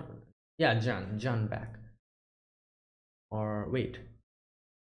 not yeah, Jan back. Or wait,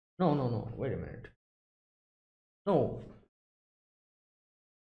 no, wait a minute, no,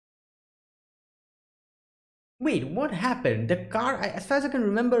 wait, what happened? The car, as far as I can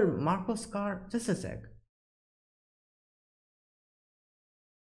remember, Marco's car. Just a sec.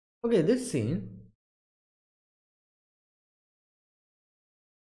 Okay, this scene,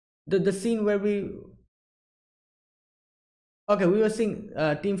 the scene where we, okay, we were seeing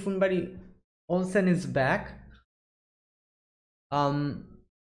Team Funbari Onsen is back.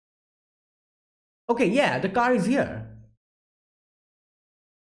 Okay, yeah, the car is here.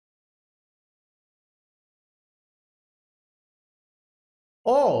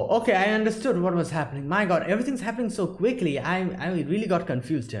 Oh, okay, I understood what was happening. My god, everything's happening so quickly. I really got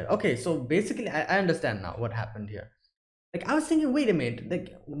confused here. Okay, so basically I understand now what happened here. Like I was thinking, wait a minute,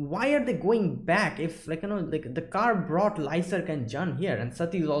 like why are they going back if like like the car brought Lyserk and Jan here and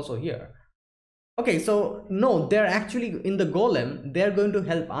Sati is also here. Okay, so no, they're actually in the golem, they're going to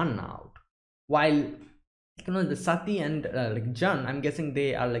help Anna out. While the Sati and like Jan, I'm guessing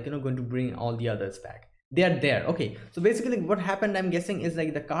they are like going to bring all the others back. They are there. Okay, so basically what happened, I'm guessing, is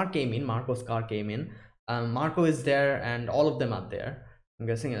like the car came in, Marco's car came in. Marco is there and all of them are there. I'm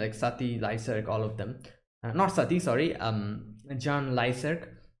guessing like Sati, Lyserk, all of them. Not Sati, sorry, Jan, Lyserk.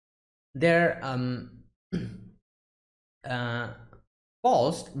 Their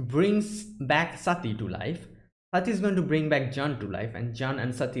Faust brings back Sati to life. Sati is going to bring back Jan to life, and Jan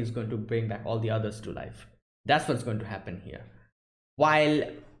and Sati is going to bring back all the others to life. That's what's going to happen here. while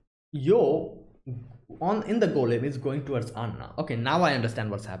Yo on in the golem is going towards Anna. Okay, now I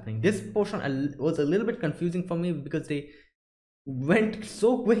understand what's happening. This portion was a little bit confusing for me because they went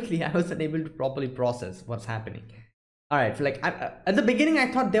so quickly. I wasn't able to properly process what's happening. All right, so like at the beginning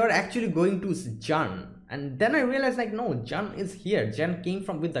I thought they were actually going to Jan, and then I realized like no, Jan is here. Jan came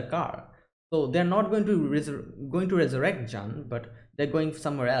from with the car, so they're not going to resurrect Jan, but they're going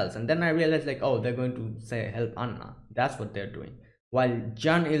somewhere else. And then I realized like, oh, they're going to say help Anna. That's what they're doing, while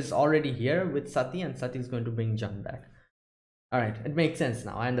Jan is already here with Sati, and Sati is going to bring Jan back. All right, it makes sense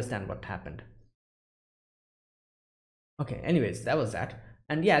now. I understand what happened. Okay, anyways, that was that.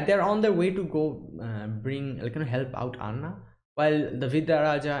 And yeah, they're on their way to go bring, like, help out Anna, while the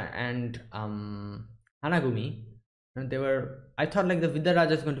Vidyaraja and Hanagumi, and they were, I thought like the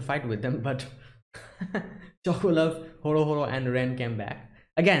Vidyaraja is going to fight with them, but Chocolove, Horo and Ren came back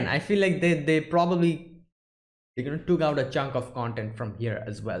again. I feel like they probably, took out a chunk of content from here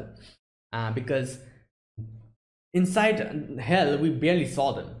as well, because inside hell we barely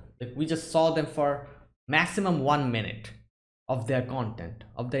saw them. Like, we just saw them for maximum 1 minute of their content,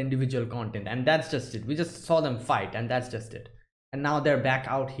 of the individual content, and that's just it. We just saw them fight, and that's just it. And now they're back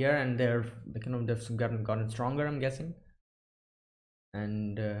out here, and they're, they've gotten stronger, I'm guessing.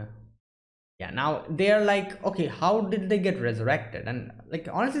 And yeah, now they're like, okay, how did they get resurrected? And like,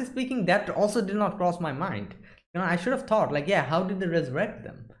 honestly speaking, that also did not cross my mind. I should have thought like, yeah, how did they resurrect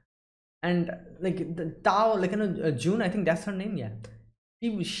them? And like the Tao, like, June, I think that's her name. Yeah,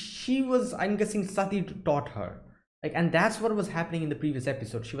 she was, I'm guessing Sati taught her, like, and that's what was happening in the previous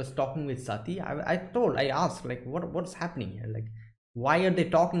episode. She was talking with Sati. I asked like, what's happening here? Like, why are they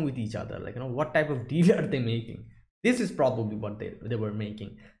talking with each other? Like, what type of deal are they making? This is probably what they were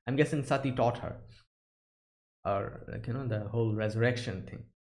making. I'm guessing Sati taught her, or like, the whole resurrection thing.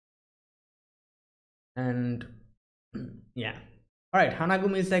 And yeah, all right,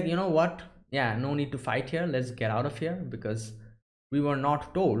 Hanagumi is like, you know what, yeah, no need to fight here, let's get out of here, because we were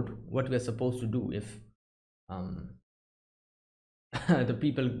not told what we're supposed to do if the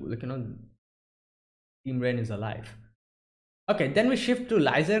people, like, Team Rain is alive. Okay, then we shift to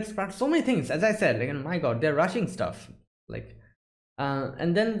Lyserg's part. So many things, as I said, like, my god, they're rushing stuff, like,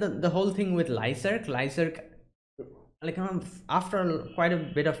 and then the whole thing with Lyserg, like, after quite a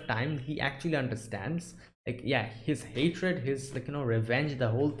bit of time, he actually understands, like, yeah, his hatred, his, like, revenge, the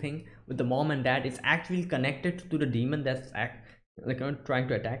whole thing with the mom and dad is actually connected to the demon that's trying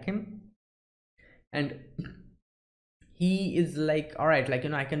to attack him. And he is like, all right, like,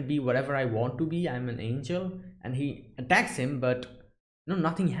 I can be whatever I want to be, I'm an angel. And he attacks him, but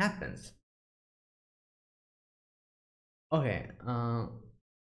nothing happens. Okay,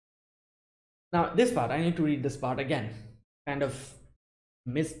 now this part, I need to read this part again. Kind of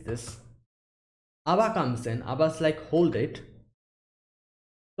missed this. Abba comes in. Abba's like, hold it,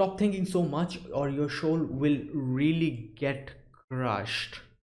 stop thinking so much or your soul will really get crushed.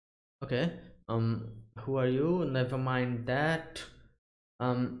 Okay, who are you? Never mind that.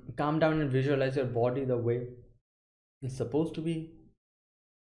 Calm down and visualize your body the way it's supposed to be.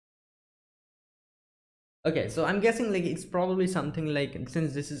 Okay, so I'm guessing like it's probably something like,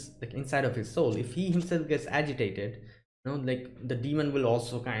 since this is like inside of his soul, if he himself gets agitated, like the demon will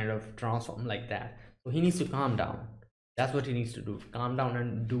also kind of transform like that. So he needs to calm down. That's what he needs to do, calm down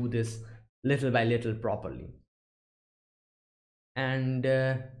and do this little by little properly. And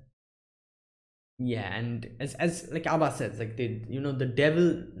yeah, and as like Abba says, like, the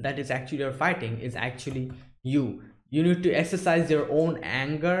devil that is actually you're fighting is actually you. You need to exercise your own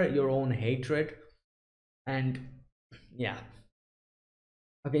anger, your own hatred. And yeah,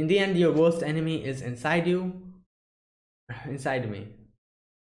 okay, in the end your worst enemy is inside you, inside me.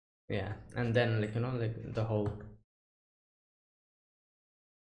 Yeah, and then like, like the whole,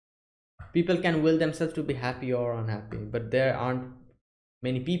 people can will themselves to be happy or unhappy, but there aren't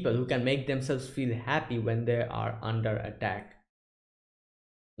many people who can make themselves feel happy when they are under attack.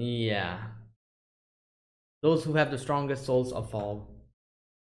 Yeah, those who have the strongest souls of all.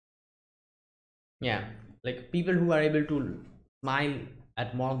 Yeah, like people who are able to smile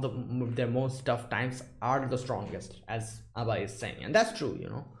at one of their most tough times are the strongest, as Abba is saying, and that's true.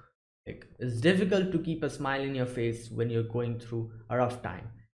 Like, it's difficult to keep a smile in your face when you're going through a rough time,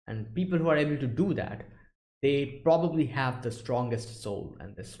 and people who are able to do that, they probably have the strongest soul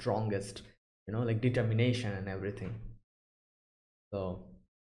and the strongest, like, determination and everything. So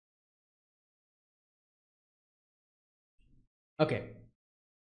okay,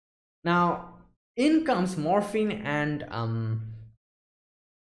 now in comes Morphine and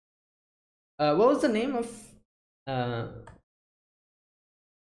what was the name of uh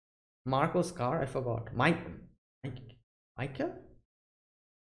Marco's car? I forgot. Mike, Michael?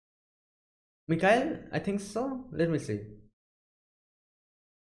 Mikhail, I think so. Let me see.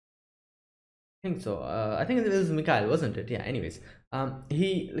 I think so. I think it was Mikhail, wasn't it? Yeah. Anyways, he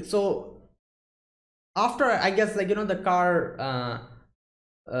so after I guess like the car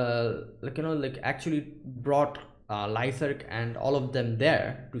like like actually brought Lyserg and all of them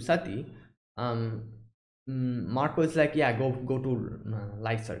there to Sati. Um, Marco is like, yeah, go to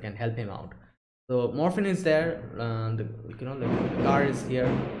Lyserg and help him out. So Morphin is there. The like the car is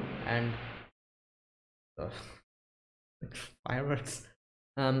here, and uh, fireworks.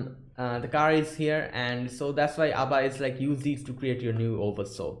 The car is here, and so that's why Abba is like, use these to create your new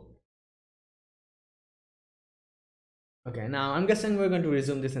oversoul. Okay, now I'm guessing we're going to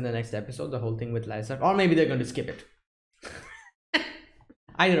resume this in the next episode, the whole thing with Lysa, or maybe they're going to skip it.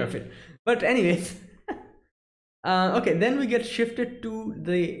 Either of it. But anyways, okay, then we get shifted to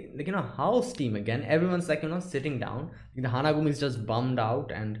the like house team again. Everyone's like sitting down. The Hanagumi is just bummed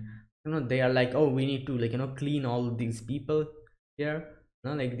out, and they are like, oh, we need to like clean all of these people here.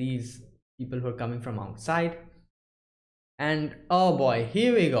 Like these people who are coming from outside. And oh boy,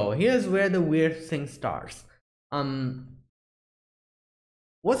 here we go. Here's where the weird thing starts.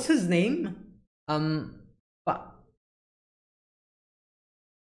 What's his name? Pa-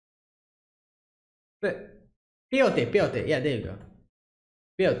 Peyote. Yeah, there you go.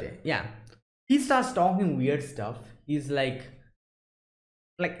 Peyote. Yeah, he starts talking weird stuff. He's like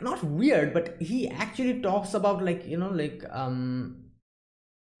not weird, but he actually talks about like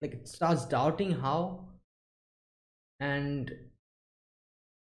like it starts doubting how, and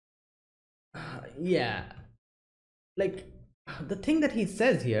yeah, like the thing that he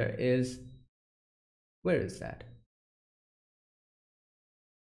says here is, where is that?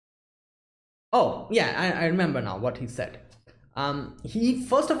 Oh yeah, I remember now what he said. He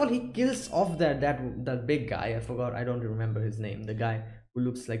first of all he kills off that big guy. I forgot, I don't remember his name, the guy who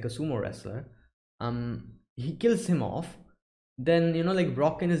looks like a sumo wrestler. He kills him off. Then like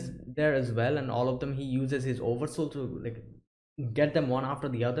Brocken is there as well, and all of them he uses his oversoul to like get them one after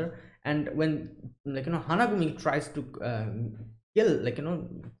the other. And when like Hanagumi tries to kill, like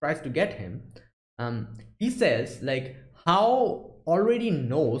tries to get him, he says like, how already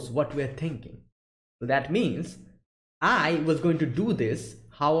knows what we're thinking. So that means I was going to do this,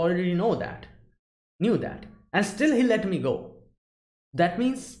 how already knew that, and still he let me go. That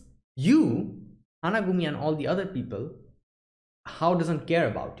means you, Hanagumi, and all the other people, how doesn't care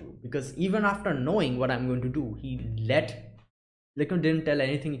about you, because even after knowing what I'm going to do, he didn't tell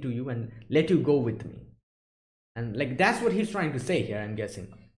anything to you and let you go with me. And like that's what he's trying to say here, I'm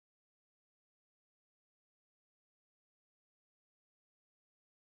guessing.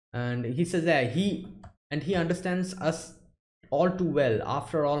 And he says that he understands us all too well.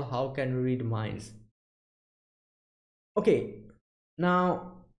 After all, how can we read minds? Okay,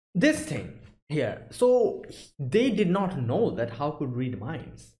 now this thing here, so they did not know that how could read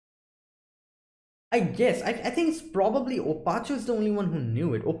minds. I guess I think it's probably Opacho is the only one who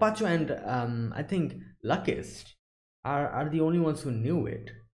knew it. Opacho and I think Luckist are the only ones who knew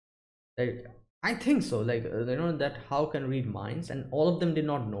it. Like, I think so. Like they know that how can read minds, and all of them did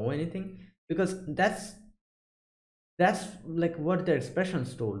not know anything, because that's like what their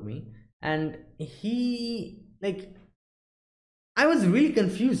expressions told me. And he like, I was really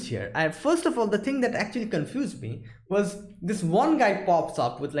confused here. First of all, the thing that actually confused me was this one guy pops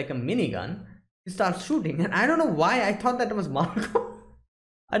up with like a minigun. He starts shooting, and I don't know why I thought that was Marco.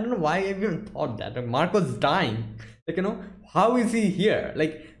 I don't know why I even thought that. Like, Marco's dying. Like how is he here?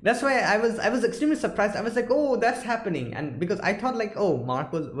 Like that's why I was extremely surprised. I was like, oh, that's happening, and because I thought like, oh,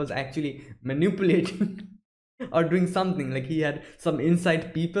 Marco was actually manipulating or doing something, like he had some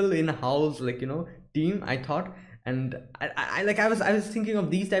inside people in a house, like team, I thought. And I was thinking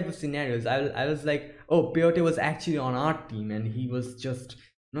of these type of scenarios. I was like, oh, Peyote was actually on our team, and he was just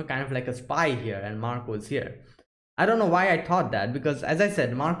kind of like a spy here, and Marco was here. I don't know why I thought that, because as I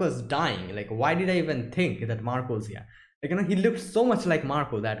said, Marco's dying. Like, why did I even think that Marco's here? Like he looked so much like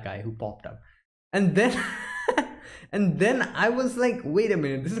Marco, that guy who popped up. And then and then I was like, wait a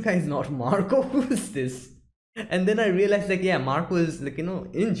minute, this guy is not Marco. Who is this? And then I realized like, yeah, Marco is like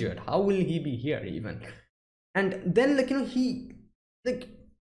injured. How will he be here even? And then like he like,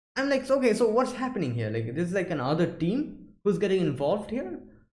 I'm like, okay, so what's happening here? Like this is like another team who's getting involved here.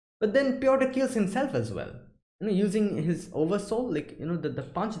 But then Piotr kills himself as well, using his oversoul, like the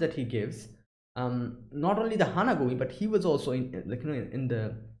punch that he gives. Not only the Hanagumi, but he was also in like in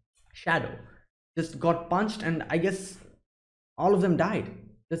the shadow, just got punched, and I guess all of them died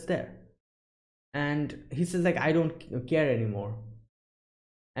just there. And he says like, I don't care anymore.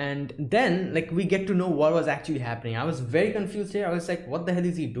 And then like we get to know what was actually happening. I was very confused here. I was like, what the hell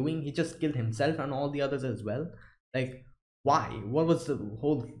is he doing? He just killed himself and all the others as well. Like, why? What was the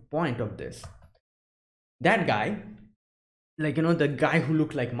whole point of this? That guy, like, the guy who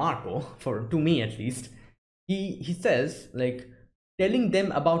looked like Marco, for to me at least, he says like telling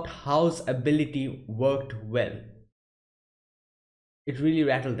them about how's ability worked well. It really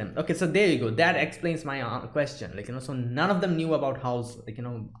rattled them. Okay, so there you go. That explains my question. Like, so none of them knew about how's, like,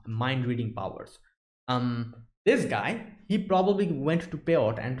 mind reading powers. This guy, he probably went to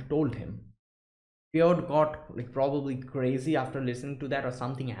Peot and told him. Peot got like probably crazy after listening to that, or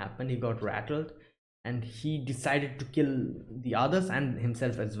something happened. He got rattled, and he decided to kill the others and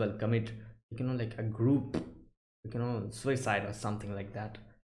himself as well. Commit, like a group, suicide or something like that.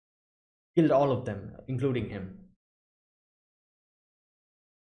 Killed all of them, including him.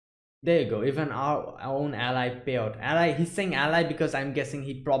 There you go. Even our own ally Peot. Ally, he's saying ally because I'm guessing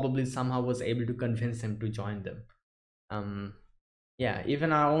he probably somehow was able to convince him to join them. Yeah,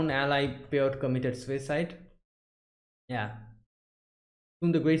 even our own ally Peot committed suicide. Yeah.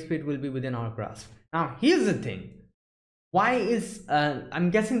 Soon the Great Spirit will be within our grasp. Now, here's the thing. Why is I'm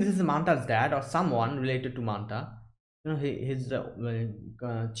guessing this is Manta's dad or someone related to Manta. He's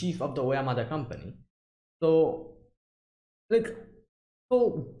the chief of the Oyamada company. So, like,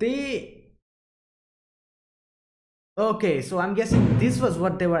 so they, okay, so I'm guessing this was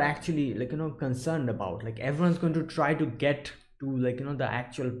what they were actually like, concerned about. Like, everyone's going to try to get to, like, the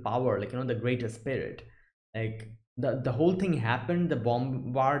actual power, like, the greater spirit. Like, the whole thing happened, the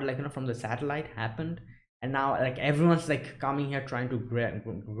bombard, like, from the satellite happened, and now like everyone's like coming here trying to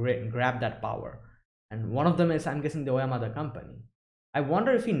grab that power. And one of them is, I'm guessing, the Oyamada company. I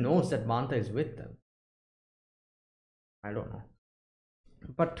wonder if he knows that Manta is with them. I don't know,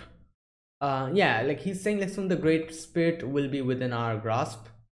 but yeah, like he's saying like soon the great spirit will be within our grasp.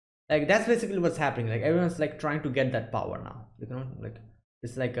 Like that's basically what's happening. Like everyone's like trying to get that power now, like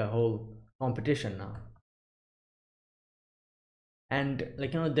it's like a whole competition now. And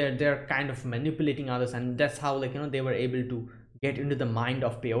like they're kind of manipulating others, and that's how like they were able to get into the mind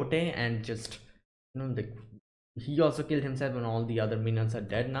of Peyote, and just like he also killed himself, and all the other minions are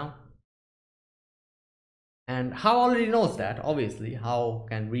dead now. And How already knows that, obviously. How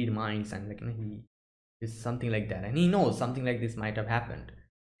can read minds, and like he is something like that, and he knows something like this might have happened.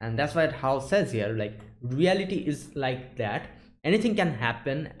 And that's what How says here, like reality is like that. Anything can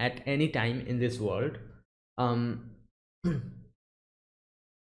happen at any time in this world.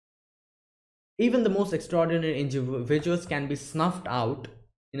 Even the most extraordinary individuals can be snuffed out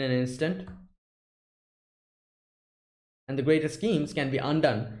in an instant, and the greatest schemes can be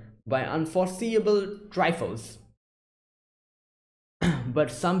undone by unforeseeable trifles.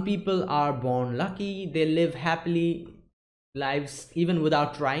 But some people are born lucky, they live happily lives even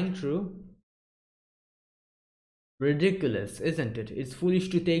without trying. True. Ridiculous, isn't it? It's foolish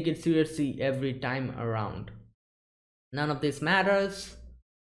to take it seriously every time around. None of this matters.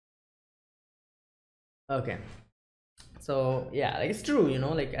 Okay, so yeah, like it's true,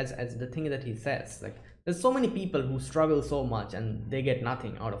 like as the thing that he says, like there's so many people who struggle so much and they get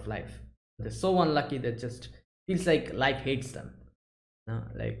nothing out of life. They're so unlucky that just feels like life hates them.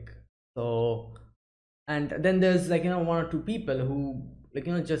 Like, so, and then there's like one or two people who like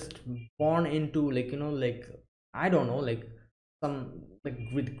just born into like I don't know, like some like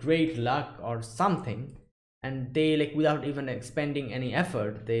with great luck or something, and they like without even expending any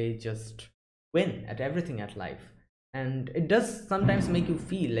effort, they just win at everything at life. And it does sometimes make you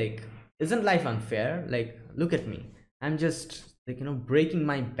feel like, isn't life unfair? Like, look at me, I'm just like breaking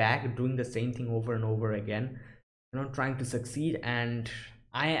my back doing the same thing over and over again, trying to succeed, and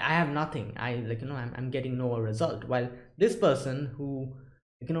I have nothing. I like I'm getting no result, while this person who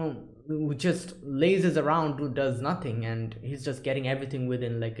who just lazes around, who does nothing, and he's just getting everything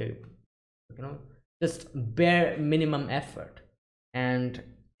within like a just bare minimum effort. And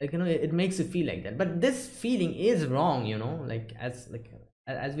like it makes you feel like that, but this feeling is wrong, like as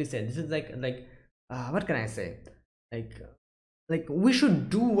we said, this is like what can I say, like we should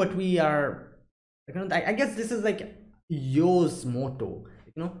do what we are I guess this is like yours motto,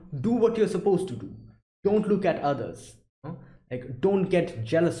 do what you're supposed to do, don't look at others, like don't get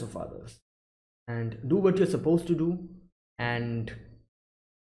jealous of others, and do what you're supposed to do. And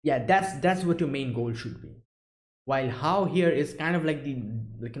yeah, that's what your main goal should be. While How here is kind of like the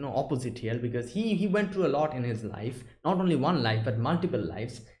opposite here, because he went through a lot in his life, not only one life but multiple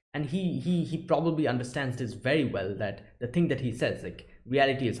lives, and he probably understands this very well, that the thing that he says, like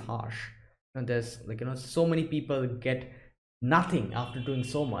reality is harsh, and there's like so many people get nothing after doing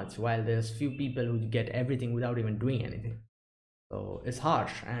so much, while there's few people who get everything without even doing anything. So it's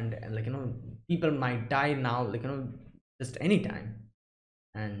harsh, and like people might die now, like just anytime,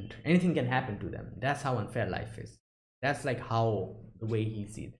 and anything can happen to them. That's how unfair life is. That's like how the way he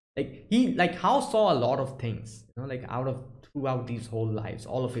sees, like he like how saw a lot of things, like out of throughout these whole lives,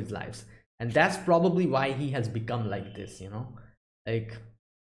 all of his lives. And that's probably why he has become like this, like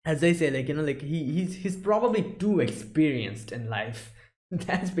as I say, like like he's probably too experienced in life.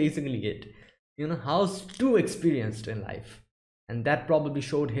 That's basically it. How's too experienced in life, and that probably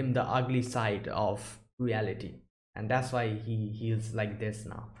showed him the ugly side of reality, and that's why he is like this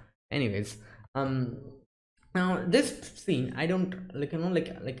now. Anyways, um now this scene, I don't like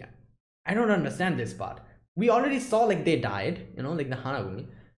I don't understand this part. We already saw like they died, like the Hanagumi.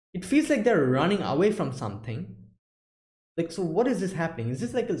 It feels like they're running away from something. Like, so what is this happening? Is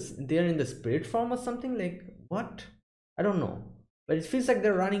this like they're in the spirit form or something? Like, what? I don't know, but it feels like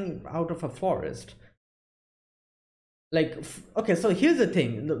they're running out of a forest. Like, okay, so here's the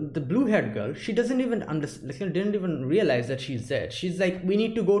thing: the blue-haired girl, she doesn't even understand, like, didn't even realize that she's dead. She's like, we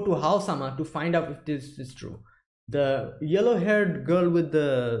need to go to Haosama to find out if this is true. The yellow-haired girl with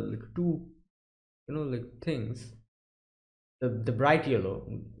the like two, like things, the bright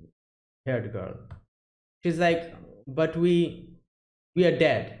yellow-haired girl, she's like, but we are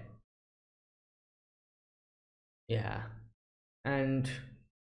dead. Yeah. And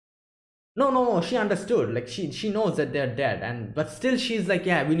no, she understood, like she knows that they're dead, and but still she's like,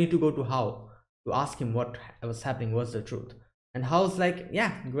 yeah, we need to go to How to ask him what was happening, what's the truth. And How's like,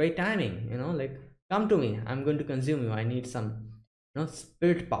 yeah, great timing, like, come to me, I'm going to consume you, I need some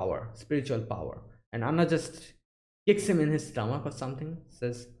spiritual power. And Anna just kicks him in his stomach or something,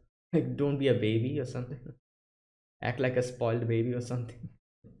 says like, don't be a baby or something. Act like a spoiled baby or something.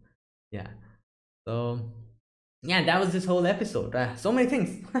 Yeah. So yeah, that was this whole episode. So many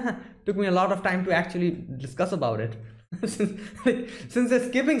things. Took me a lot of time to actually discuss about it. Since they're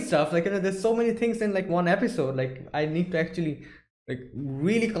skipping stuff, like there's so many things in like one episode, like I need to actually like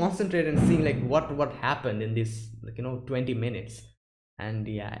really concentrate and see like what happened in this, like 20 minutes. And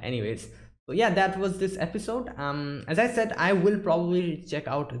yeah, anyways, so yeah, that was this episode. As I said, I will probably check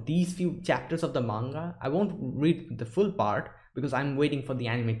out these few chapters of the manga. I won't read the full part because I'm waiting for the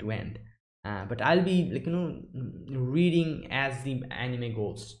anime to end. But I'll be like reading as the anime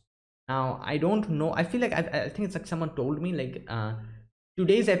goes. Now I don't know, I feel like I think it's like someone told me like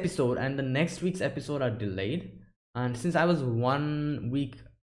today's episode and the next week's episode are delayed, and since I was 1 week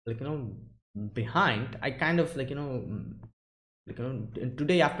like behind, I kind of like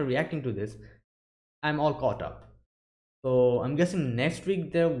today after reacting to this, I'm all caught up. So I'm guessing next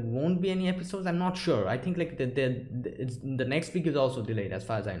week there won't be any episodes. I'm not sure. I think like the next week is also delayed as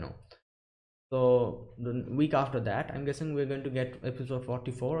far as I know. So the week after that, I'm guessing we're going to get episode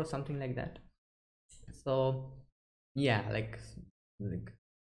 44 or something like that. So yeah, like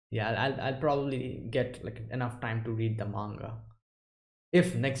yeah, I'll probably get like enough time to read the manga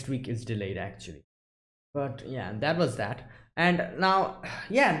if next week is delayed actually. But yeah, that was that. And now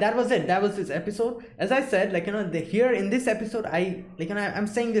yeah, that was it, that was this episode. As I said, like here in this episode, I like I'm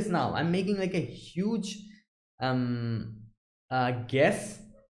saying this now, I'm making like a huge guess.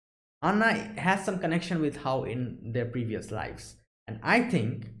 Anna has some connection with How in their previous lives, and I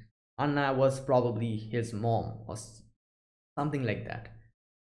think Anna was probably his mom or something like that.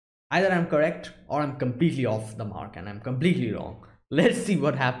 Either I'm correct or I'm completely off the mark and I'm completely wrong. Let's see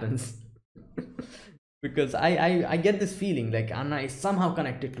what happens. Because I get this feeling like Anna is somehow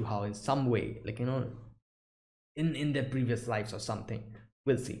connected to How in some way, like in their previous lives or something.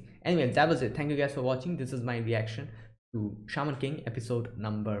 We'll see. Anyway, that was it. Thank you guys for watching. This is my reaction to Shaman King episode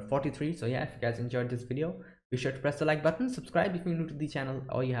number 43. So yeah, if you guys enjoyed this video, be sure to press the like button, subscribe if you're new to the channel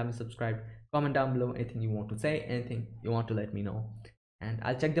or you haven't subscribed, comment down below anything you want to say, anything you want to let me know, and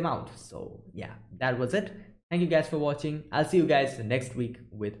I'll check them out. So yeah, that was it. Thank you guys for watching. I'll see you guys next week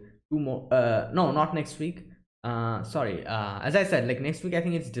with two more no, not next week, sorry, as I said, like next week I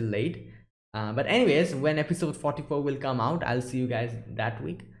think it's delayed, but anyways, when episode 44 will come out, I'll see you guys that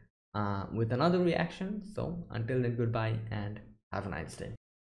week with another reaction. So until then, goodbye and have a nice day.